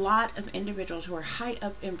 there's a lot of individuals who are high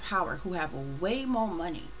up in power who have way more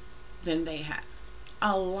money than they have.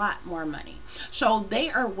 A lot more money. So they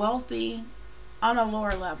are wealthy on a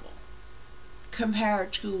lower level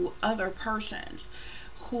compared to other persons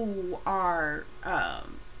who are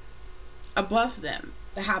above them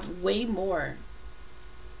that have way more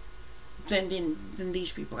than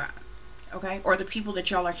these people got. Okay, or the people that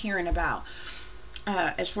y'all are hearing about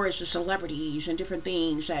as far as the celebrities and different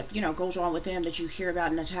things that, you know, goes on with them that you hear about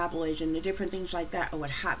in the tabloids and the different things like that or what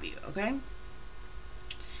have you. Okay,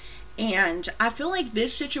 and I feel like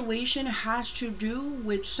this situation has to do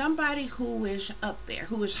with somebody who is up there,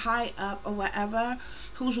 who is high up or whatever,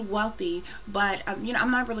 who's wealthy, but you know,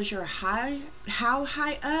 I'm not really sure how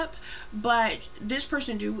high up, but this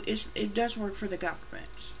person it does work for the government,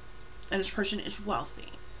 and this person is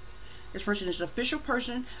wealthy. This person is an official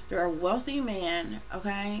person. They're a wealthy man,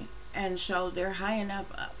 okay, and so they're high enough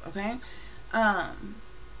up, okay.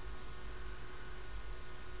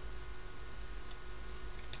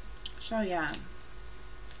 So yeah,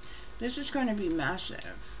 this is going to be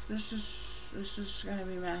massive. This is going to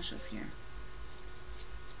be massive here.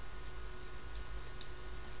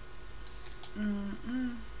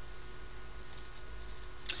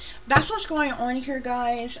 That's what's going on here,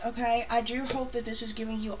 guys. Okay, I do hope that this is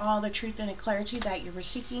giving you all the truth and the clarity that you were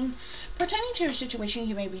seeking, pertaining to a situation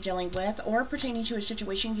you may be dealing with, or pertaining to a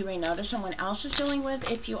situation you may know that someone else is dealing with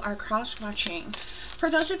if you are cross-watching.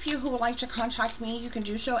 For those of you who would like to contact me, you can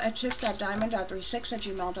do so at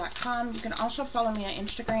tiff.diamond.36@gmail.com. You can also follow me on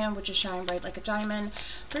Instagram, which is shine bright like a diamond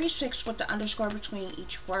 36 with the underscore between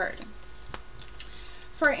each word.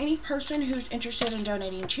 For any person who's interested in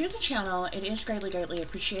donating to the channel, it is greatly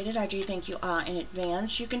appreciated. I do thank you all in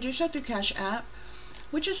advance. You can do so through Cash App,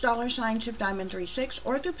 which is $tiffdiamond36,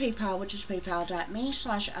 or through PayPal, which is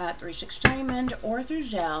paypal.me/@36diamond, or through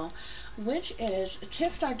Zelle, which is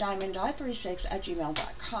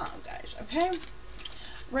tiff.diamond.36@gmail.com, guys. Okay?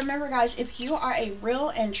 Remember, guys, if you are a real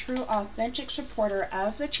and true authentic supporter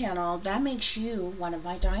of the channel, that makes you one of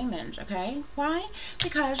my diamonds, okay? Why?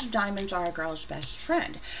 Because diamonds are a girl's best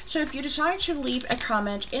friend. So if you decide to leave a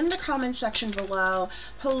comment in the comment section below,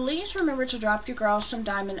 please remember to drop your girl some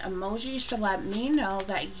diamond emojis to let me know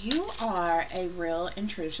that you are a real and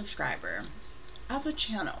true subscriber of the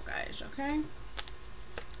channel, guys, okay?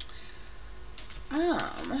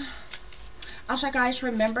 Also, guys,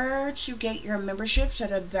 remember to get your memberships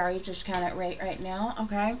at a very discounted rate right now,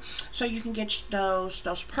 okay? So you can get those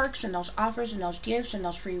perks and those offers and those gifts and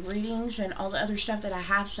those free readings and all the other stuff that I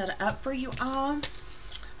have set up for you all,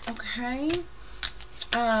 okay?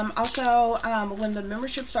 Also, when the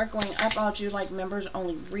memberships start going up, I'll do like members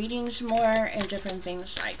only readings more and different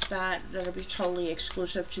things like that. That'll be totally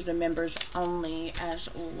exclusive to the members only as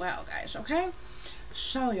well, guys, okay?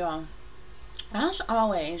 So, y'all, As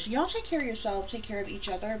always, y'all take care of yourself, take care of each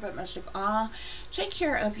other, but most of all, take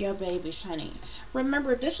care of your babies, honey.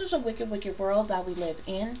 Remember, this is a wicked, wicked world that we live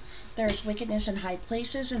in. There's wickedness in high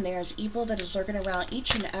places, and there's evil that is lurking around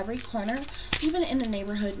each and every corner, even in the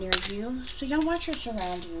neighborhood near you. So y'all watch your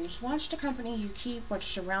surroundings. Watch the company you keep, watch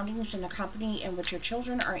surroundings and the company in which your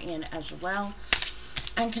children are in as well.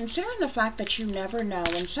 And considering the fact that you never know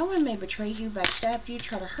when someone may betray you, backstab you,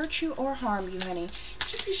 try to hurt you, or harm you, honey,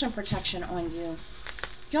 keep you some protection on you.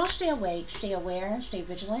 Y'all stay awake, stay aware, stay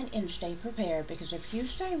vigilant, and stay prepared, because if you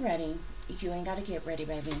stay ready, you ain't got to get ready,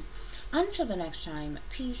 baby. Until the next time,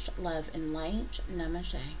 peace, love, and light.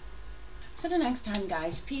 Namaste. Till the next time,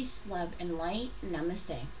 guys, peace, love, and light.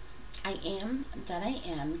 Namaste. I am that I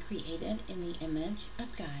am, created in the image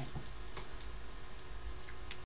of God.